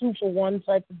price 2 for 1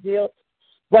 type of deal.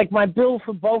 Like my bill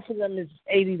for both of them is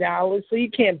 $80, so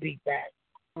you can't beat that.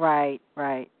 Right.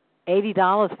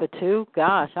 $80 for 2.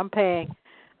 Gosh, I'm paying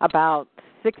about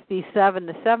 $67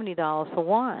 to $70 for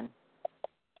 1.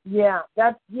 Yeah,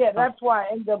 that's why I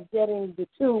ended up getting the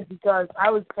 2, because I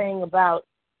was paying about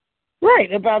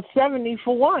 $70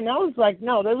 for 1. I was like,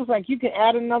 no, they was like, you can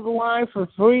add another line for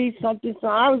free, something. So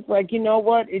I was like, you know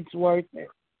what, it's worth it.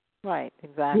 Right,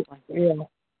 exactly.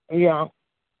 Yeah.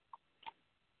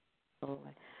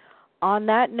 Absolutely. On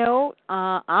that note,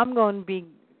 I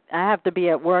have to be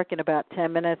at work in about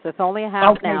 10 minutes. It's only a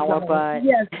half an hour, but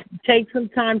yes, take some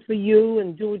time for you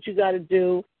and do what you got to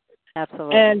do.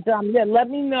 Absolutely. And let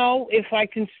me know if I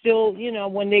can still,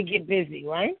 when they get busy,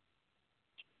 right?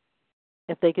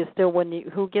 If they can still,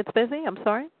 who gets busy? I'm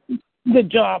sorry. The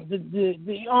job,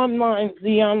 the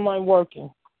online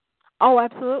working. Oh,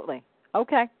 absolutely.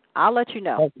 Okay, I'll let you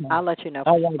know. Okay. I'll let you know.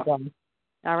 All right.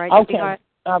 All right. Okay.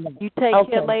 You take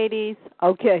care, ladies.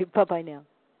 Okay. Bye now.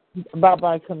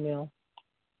 Bye, Camille.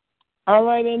 All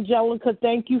right, Angelica.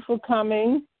 Thank you for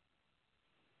coming.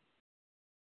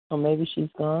 Or maybe she's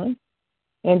gone.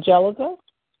 Angelica?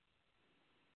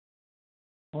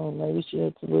 Oh, maybe she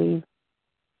had to leave.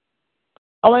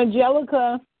 Oh,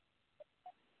 Angelica.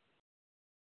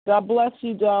 God bless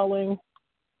you, darling.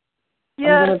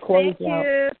 Yes, thank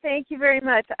you. Thank you very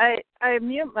much. I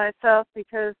mute myself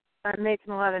because I'm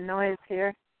making a lot of noise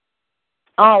here.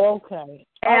 Oh, okay.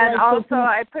 And also,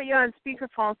 I put you on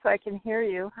speakerphone so I can hear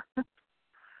you.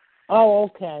 Oh,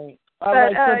 okay.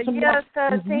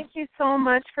 Thank you so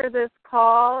much for this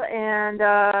call, and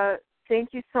thank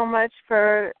you so much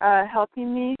for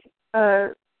helping me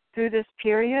through this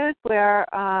period where,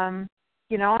 I'm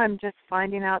just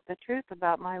finding out the truth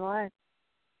about my life.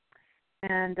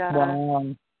 And, wow.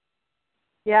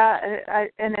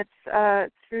 And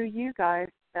it's through you guys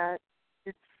that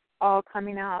it's all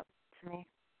coming out to me.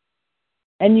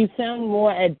 And you sound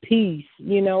more at peace,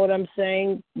 you know what I'm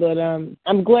saying? But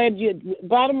I'm glad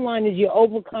bottom line is you're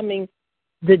overcoming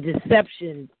the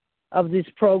deception of this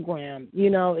program.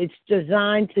 It's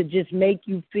designed to just make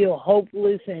you feel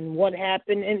hopeless and what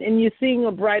happened. And you're seeing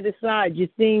a brighter side. You're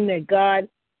seeing that God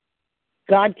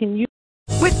can use.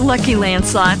 With Lucky Land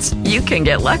Slots, you can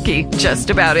get lucky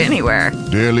just about anywhere.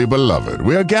 Dearly beloved,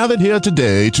 we are gathered here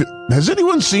today to... Has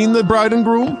anyone seen the bride and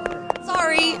groom?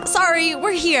 Sorry,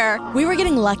 we're here. We were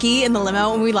getting lucky in the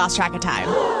limo and we lost track of time.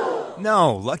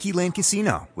 No, Lucky Land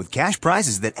Casino, with cash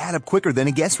prizes that add up quicker than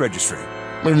a guest registry.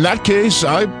 In that case,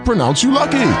 I pronounce you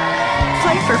lucky.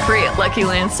 Play for free at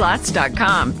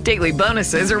LuckyLandSlots.com. Daily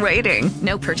bonuses are waiting.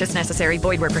 No purchase necessary.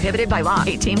 Void where prohibited by law.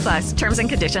 18+. Terms and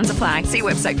conditions apply. See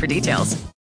website for details.